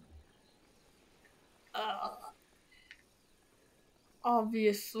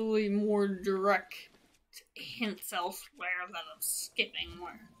obviously more direct hints elsewhere that I'm skipping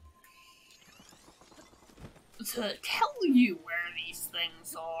to tell you where these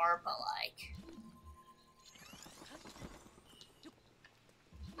things are, but like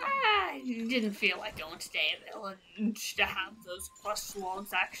I didn't feel like going to Day Village to have those quest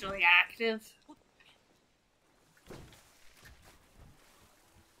logs actually active.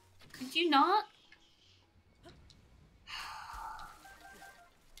 Could you not?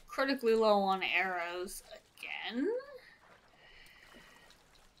 Critically low on arrows again.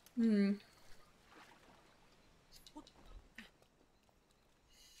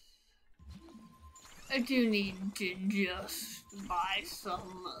 I do need to just buy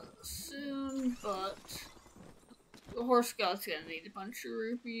some soon, but the horse god's gonna need a bunch of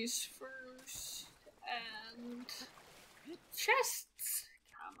rupees first. And chests.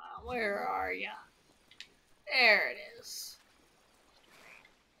 Come on, where are ya? There it is.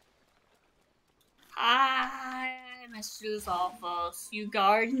 Hi, Mr. Zolfos. You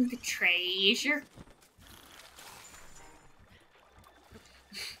guarding the treasure?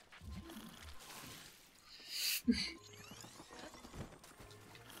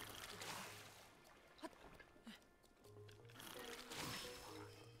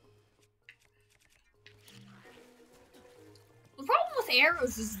 The problem with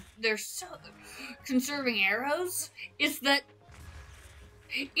arrows is they're so conserving arrows is that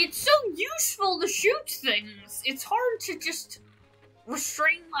it's so useful to shoot things. It's hard to just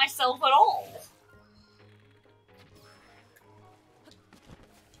restrain myself at all.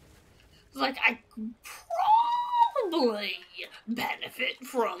 Like, I could probably benefit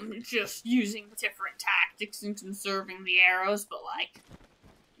from just using different tactics and conserving the arrows, but like,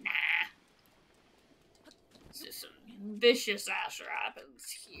 nah. It's just some vicious ass rapids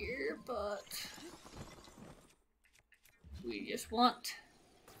here, but we just want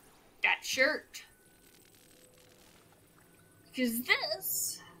that shirt. Because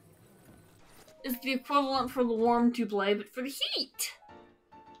this is the equivalent for the warm to play, but for the heat.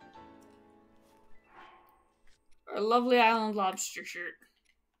 Our lovely island lobster shirt.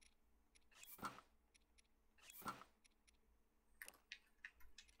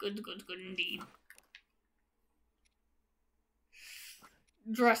 Good, good, good indeed.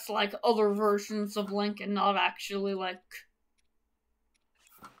 Dressed like other versions of Link and not actually like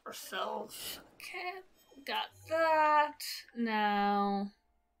ourselves. Okay, got that. Now,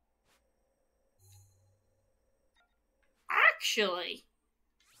 actually,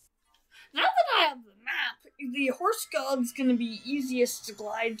 now that I have the map, the horse god's gonna be easiest to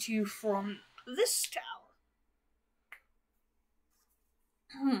glide to from this tower.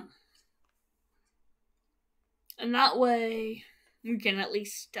 And that way, we can at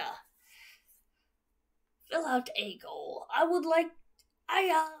least fill out a goal. I want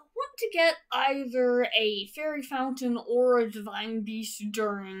to get either a fairy fountain or a divine beast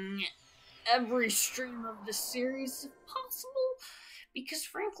during every stream of this series if possible, because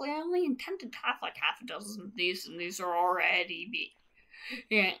frankly I only intended to have like half a dozen of these, and these are already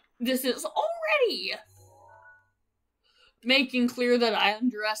this is already making clear that I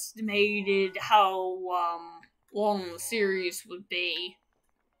underestimated how long the series would be,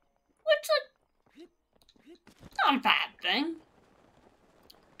 which not a bad thing,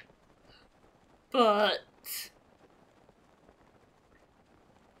 but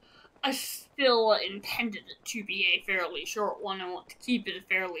I still intended it to be a fairly short one. I want to keep it a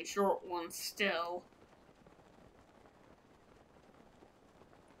fairly short one still.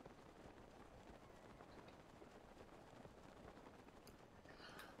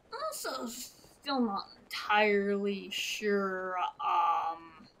 Also, still not entirely sure,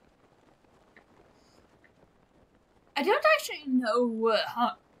 I don't actually know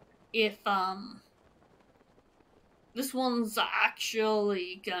if, this one's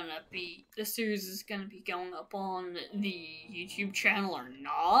actually gonna be, this series is gonna be going up on the YouTube channel or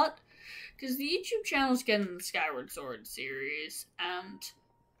not. Because the YouTube channel's getting the Skyward Sword series, and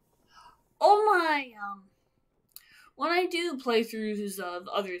all my, when I do playthroughs of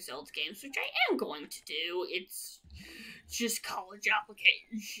other Zelda games, which I am going to do, it's just college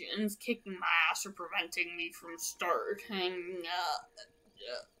applications kicking my ass or preventing me from starting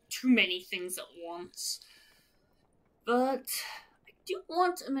too many things at once. But I do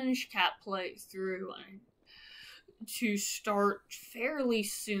want a Minish Cap playthrough to start fairly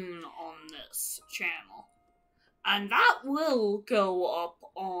soon on this channel. And that will go up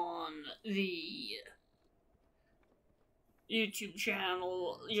on the YouTube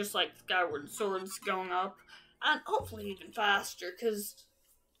channel, just like Skyward Sword's going up, and hopefully even faster, because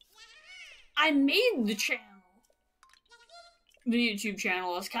I made the channel, the YouTube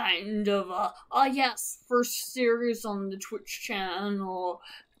channel, as kind of yes, first series on the Twitch channel,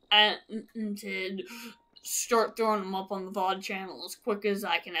 and to start throwing them up on the VOD channel as quick as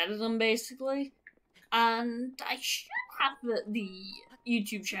I can edit them, basically. And I should have the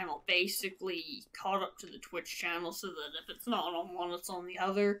YouTube channel basically caught up to the Twitch channel, so that if it's not on one, it's on the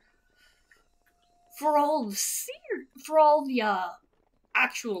other. For all the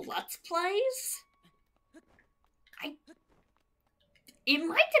actual Let's Plays, it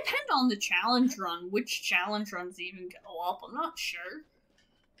might depend on the challenge run, which challenge runs even go up, I'm not sure.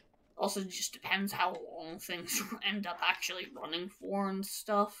 Also, just depends how long things end up actually running for and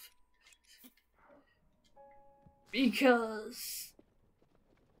stuff. Because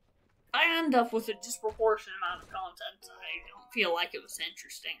I end up with a disproportionate amount of content I don't feel like it was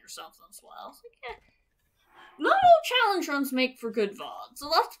interesting or something, so I was like, yeah. Not all challenge runs make for good VODs. So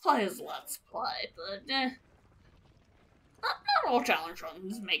Let's Play is Let's Play, but not all challenge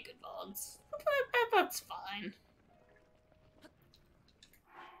runs make good VODs. That's fine.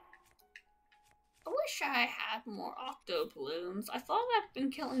 I wish I had more Octo Balloons. I thought I'd been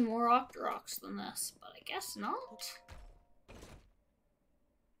killing more Octoroks than this, but I guess not.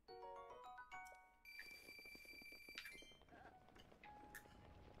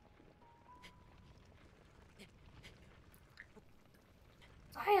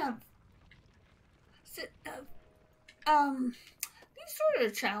 I have... these sort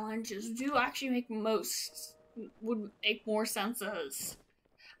of challenges do actually would make more sense as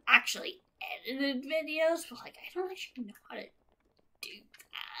actually edited videos, but like, I don't actually know how to do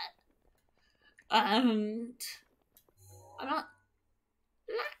that. And I'm not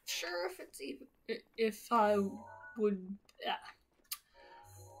sure if it's even, if I would,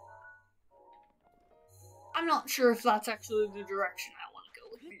 I'm not sure if that's actually the direction I want to go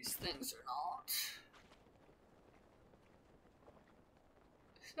with these things or not.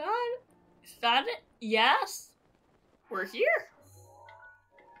 Is that it? Yes. We're here.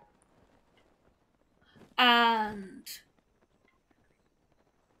 And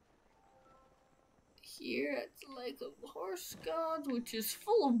here at the Lake of the Horse Gods, which is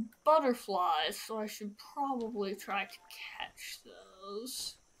full of butterflies, so I should probably try to catch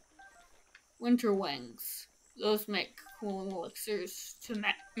those. Winter Wings. Those make cool elixirs to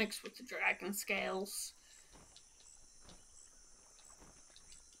mix with the dragon scales.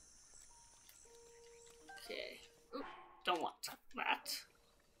 Okay. Oop, don't want that.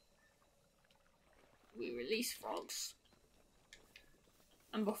 We release frogs.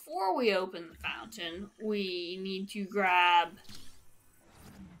 And before we open the fountain, we need to grab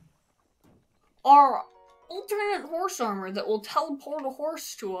our alternate horse armor that will teleport a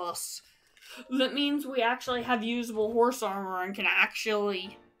horse to us that means we actually have usable horse armor and can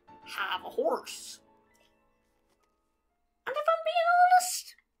actually have a horse. And if I'm being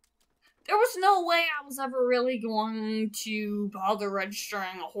honest, there was no way I was ever really going to bother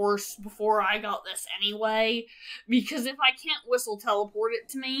registering a horse before I got this anyway, because if I can't whistle teleport it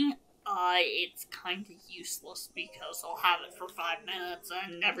to me, it's kind of useless because I'll have it for 5 minutes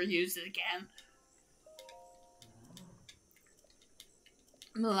and never use it again.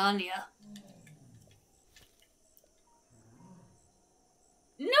 Melania.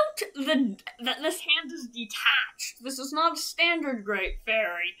 Note that this hand is detached. This is not a standard Great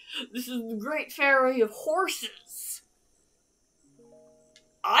Fairy. This is the Great Fairy of horses.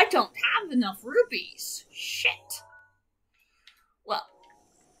 I don't have enough rupees. Shit. Well,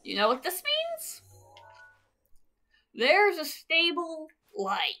 you know what this means? There's a stable,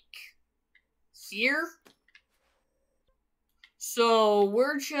 like, here. So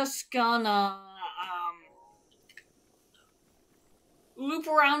we're just gonna, loop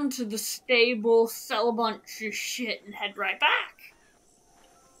around to the stable, sell a bunch of shit, and head right back.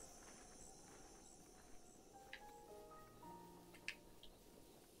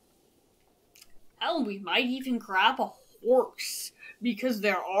 Hell, we might even grab a horse, because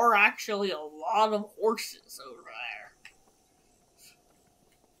there are actually a lot of horses over there.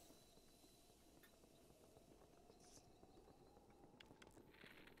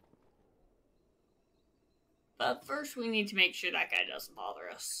 But first we need to make sure that guy doesn't bother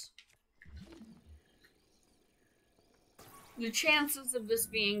us. The chances of this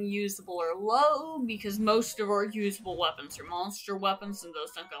being usable are low, because most of our usable weapons are monster weapons and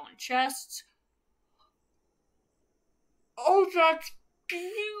those don't go in chests. Oh, that's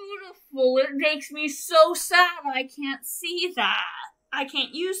beautiful. It makes me so sad I can't see that. I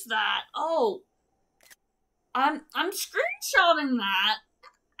can't use that. Oh. I'm screenshotting that.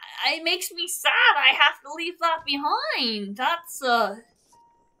 It makes me sad I have to leave that behind. That's a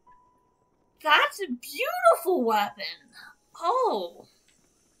beautiful weapon. Oh.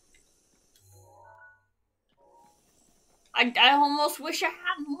 I almost wish I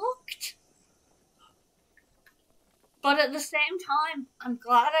hadn't looked. But at the same time, I'm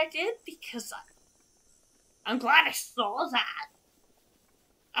glad I did, because I'm glad I saw that.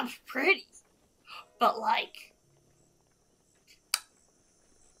 That's pretty. But, like,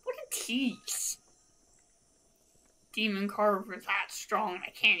 what a tease. Demon Carver that strong,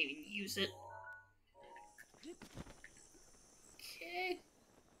 I can't even use it. Okay.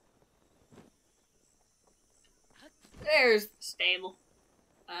 There's the stable.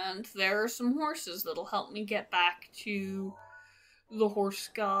 And there are some horses that'll help me get back to the horse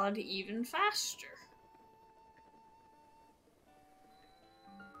god even faster.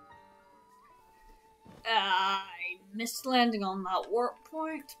 I missed landing on that warp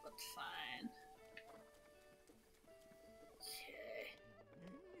point, but fine.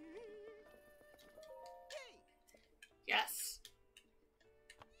 Okay. Yes.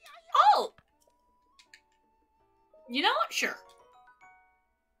 Oh! You know what? Sure.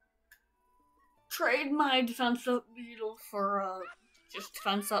 Trade my defense up beetle for, just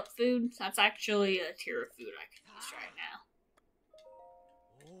defense up food. That's actually a tier of food I can use right now.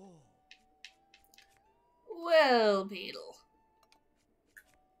 Well, beetle.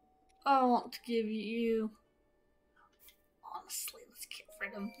 I want to give you... Honestly, let's get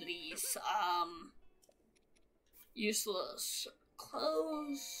rid of these, useless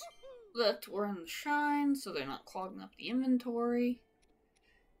clothes that were in the shrine, so they're not clogging up the inventory.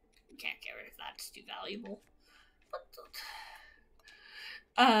 Can't get rid of that, it's too valuable. But,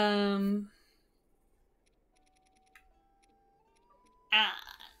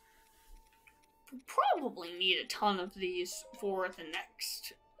 we'll probably need a ton of these for the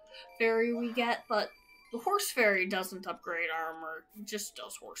next fairy we get, but the horse fairy doesn't upgrade armor, it just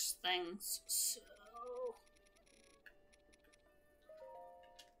does horse things, so...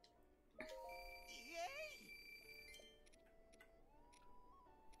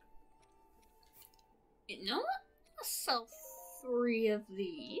 You know what? I'll sell 3 of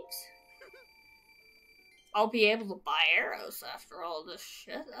these. I'll be able to buy arrows after all this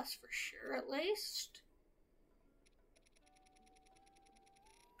shit, that's for sure, at least.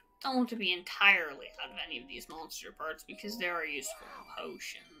 Don't want to be entirely out of any of these monster parts because they are useful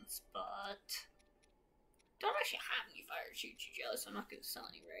potions, but... Don't actually have any fire choo-choo jelly, so I'm not going to sell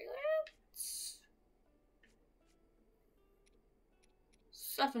any regular.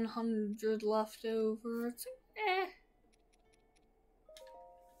 700 left over. It's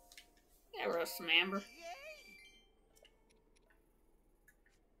Yeah, roast some amber.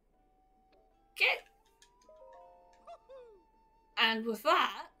 Okay. And with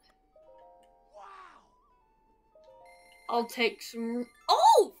that, I'll take some...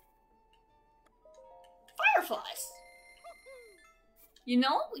 Oh! Fireflies! You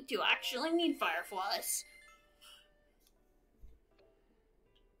know, we do actually need fireflies.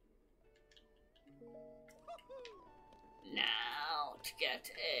 Now, to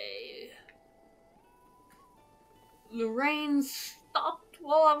get a... Lorraine stopped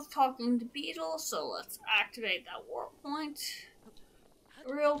while I was talking to Beetle, so let's activate that warp point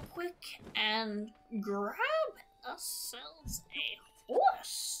real quick and grab ourselves a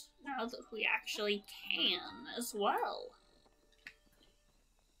horse, now that we actually can as well.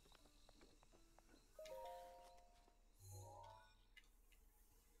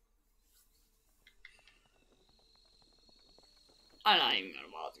 I'm not even gonna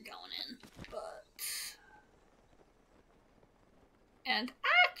bother going in, but... And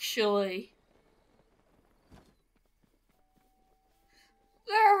actually...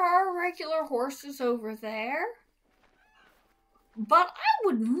 There are regular horses over there, but I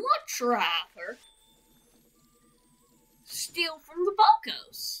would much rather steal from the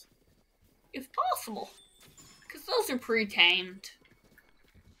Bocos, if possible, because those are pre-tamed.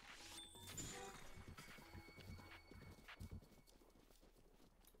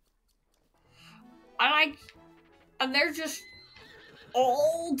 And they're just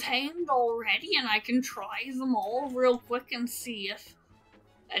all tamed already, and I can try them all real quick and see if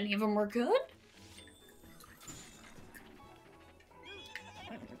any of them are good.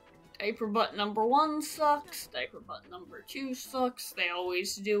 Diaper butt number 1 sucks. Diaper butt number 2 sucks. They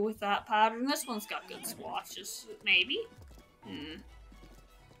always do with that pattern. This one's got good swatches, maybe.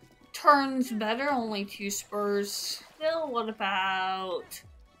 Turns better, only 2 spurs. Still, what about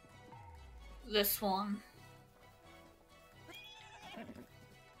this one?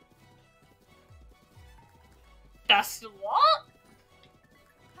 That's the what?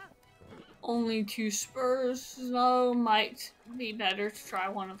 Only 2 spurs, so might be better to try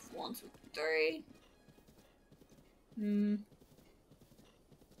one of the ones with 3.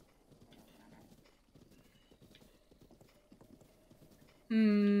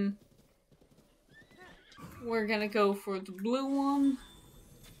 We're gonna go for the blue one.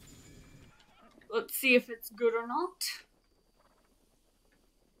 Let's see if it's good or not.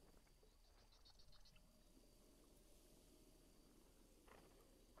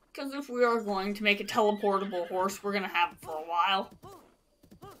 Because if we are going to make a teleportable horse, we're going to have it for a while.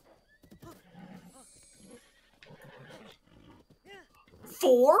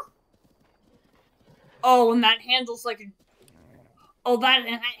 Four? Oh, and that handles like a... Oh, that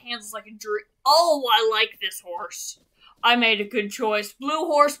handles like a dream. Oh, I like this horse. I made a good choice. Blue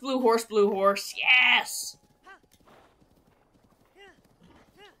horse, blue horse, blue horse. Yes!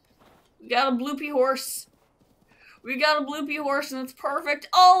 We got a bloopy horse. We got a bloopy horse and it's perfect.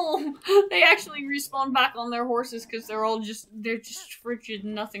 Oh! They actually respawn back on their horses because they're just frigid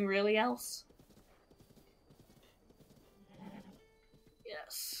and nothing really else.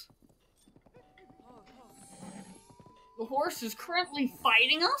 Yes. The horse is currently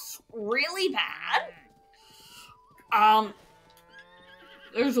fighting us really bad.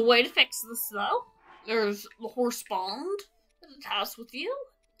 There's a way to fix this though. There's the horse bond at the house with you,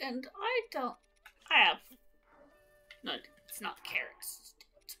 and I have... No, it's not carrots.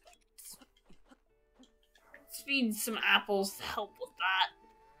 Let's feed some apples to help with that.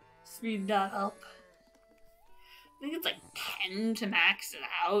 Speed that up. I think it's like 10 to max it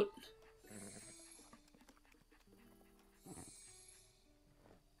out.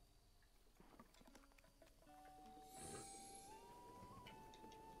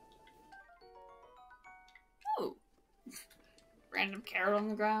 Oh. Random carrot on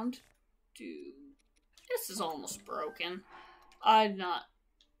the ground. Dude. This is almost broken. I do not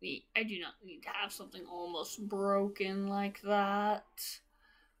need to have something almost broken like that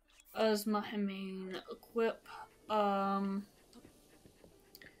as my main equip.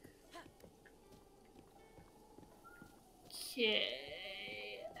 Okay,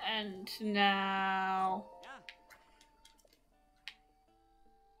 and now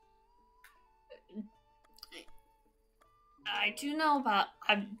I do know about.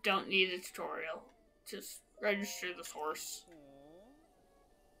 I don't need a tutorial. Just register this horse.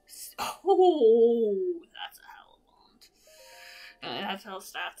 Oh, that's a hell of a bond. That's how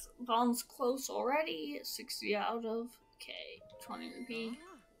stats. Bond's close already. 60 out of. Okay, 20 rupee.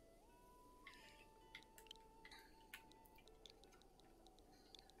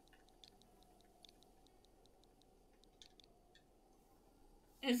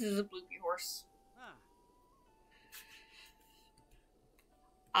 This is a bloopy horse.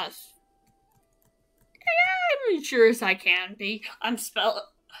 I'm as sure as I can be. I'm as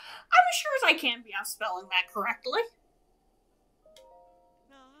sure as I can be on spelling that correctly.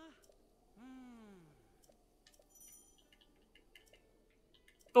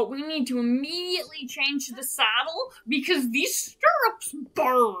 But we need to immediately change the saddle because these stirrups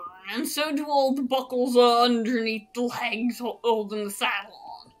burn, and so do all the buckles underneath the legs holding the saddle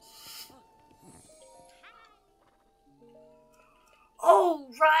on. Oh,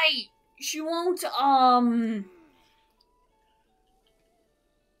 right. She won't,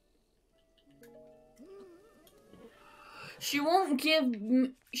 She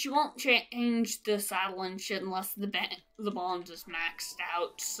won't change the saddle and shit unless the bond is maxed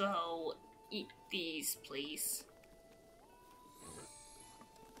out, so eat these, please.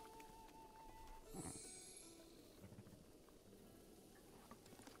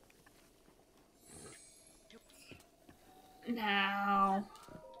 Now...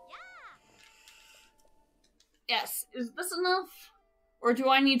 Yes, is this enough? Or do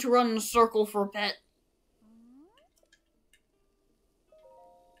I need to run in a circle for a bit?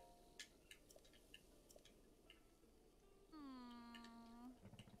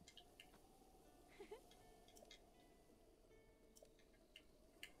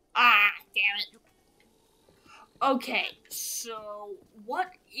 Ah, damn it. Okay, so what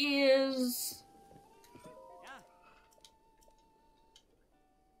is...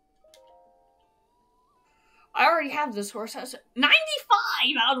 I already have this horse. 95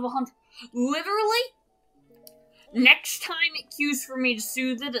 out of 100. Literally, next time it queues for me to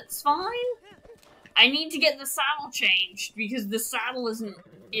soothe it, it's fine. I need to get the saddle changed because the saddle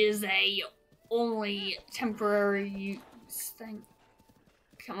is a only temporary use thing.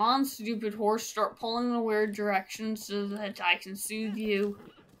 Come on, stupid horse, start pulling in a weird direction so that I can soothe you.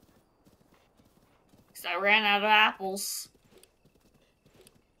 Because I ran out of apples.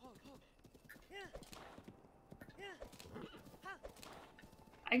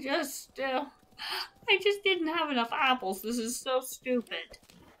 I just didn't have enough apples. This is so stupid.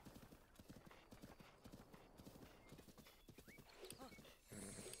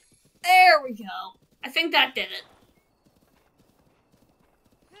 There we go. I think that did it.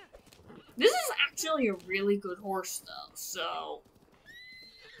 This is actually a really good horse, though, so...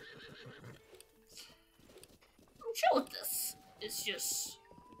 I'm chill with this. It's just...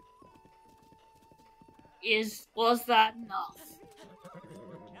 Was that enough?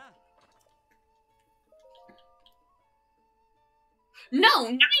 No,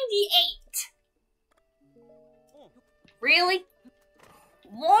 98! Really?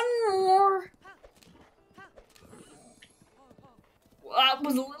 One more? Well, that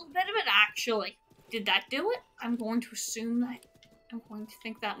was a little bit of it, actually. Did that do it? I'm going to assume that... I'm going to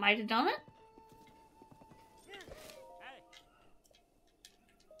think that might have done it.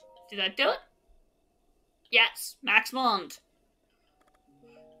 Did that do it? Yes, max bond.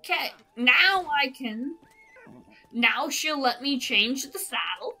 Okay, now I can... Now she'll let me change the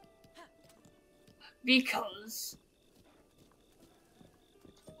saddle. Because...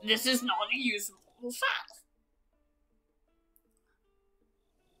 this is not a usable saddle.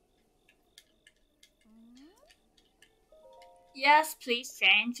 Yes, please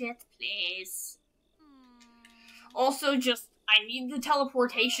change it, please. Also, I need the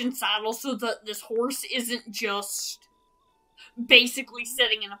teleportation saddle so that this horse isn't just basically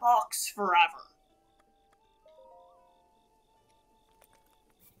sitting in a box forever.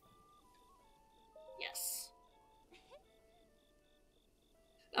 Yes.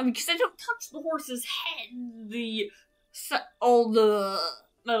 Because I don't touch the horse's head, all the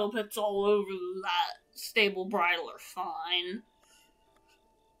metal pits all over that stable bridle are fine.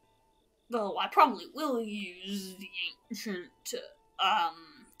 Though I probably will use the ancient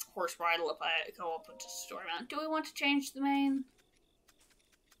horse bridle if I go up into story mount. Do we want to change the mane?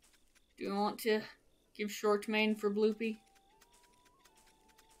 Do we want to give short mane for Bloopy?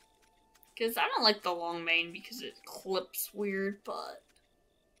 Because I don't like the long mane because it clips weird, but...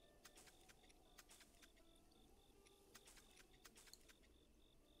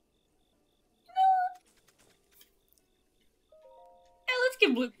 You know what? Hey, let's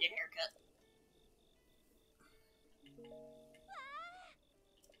give Bloopy a haircut.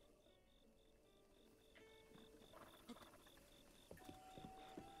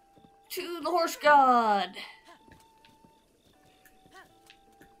 To the horse god!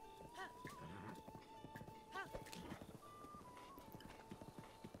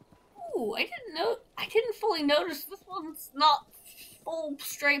 Ooh, I didn't fully notice this one's not full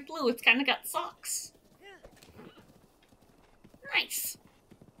straight blue, it's kinda got socks. Nice.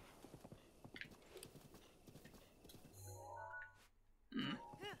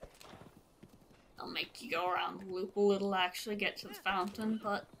 I'll make you go around the loop a little, actually get to the fountain,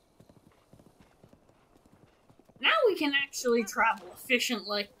 but... Now we can actually travel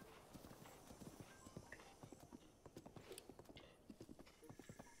efficiently.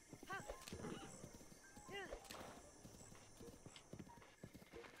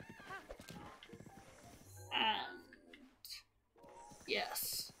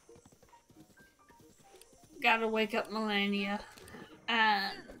 Yes. Gotta wake up Melania.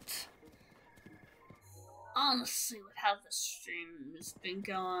 And honestly, with how the stream has been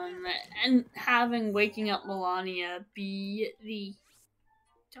going, and having waking up Melania be the...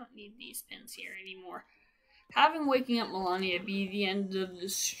 Don't need these pins here anymore. Having waking up Melania be the end of the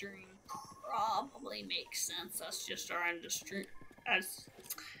stream probably makes sense. That's just our end of stream.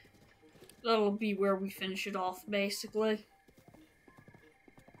 That'll be where we finish it off, basically.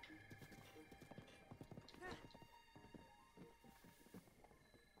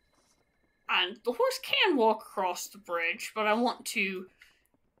 And the horse can walk across the bridge, but I want to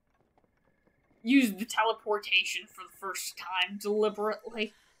use the teleportation for the first time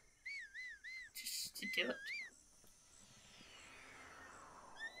deliberately. Just to do it.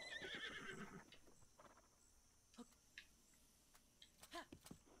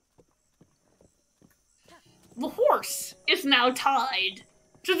 The horse is now tied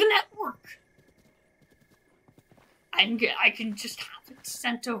to the network. I can just have it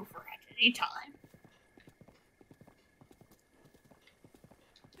sent over at any time.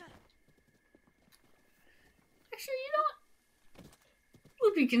 Actually, you know what?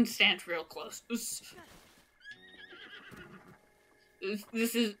 Loopy can stand real close. This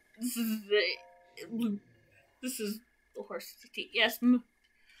is the horse. Yes.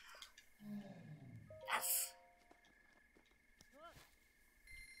 Yes.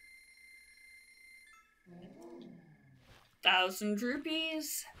 1,000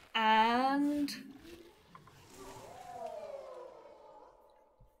 rupees, and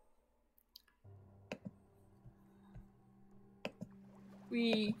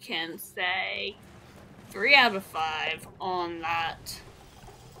we can say 3 out of 5 on that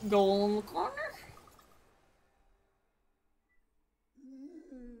goal in the corner.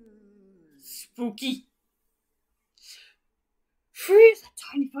 Spooky. Freeze that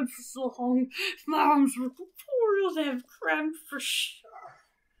tiny bud for so long. If my arms were corporeal, they have crammed for sure.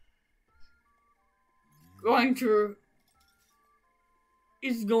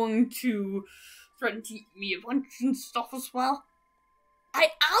 Is going to threaten to eat me a bunch and stuff as well. I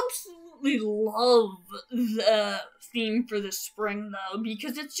absolutely love the theme for the spring, though,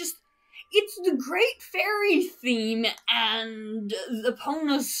 because it's the Great Fairy theme and the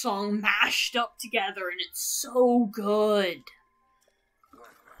Pona's song mashed up together, and it's so good.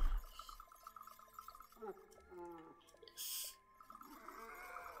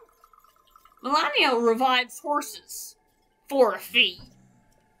 Melania revives horses for a fee.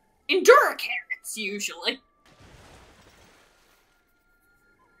 Endura carrots, usually.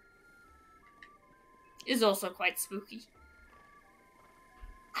 Is also quite spooky.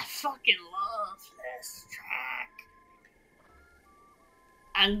 I fucking love this track.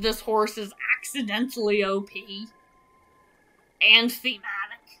 And this horse is accidentally OP. And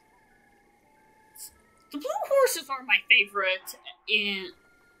thematic. The blue horses are my favorite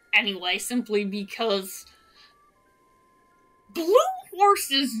anyway, simply because blue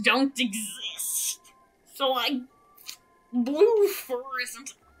horses don't exist. So blue fur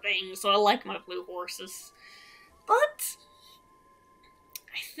isn't a thing, so I like my blue horses. But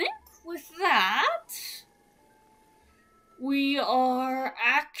I think with that, we are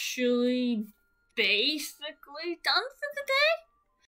actually basically done for the day.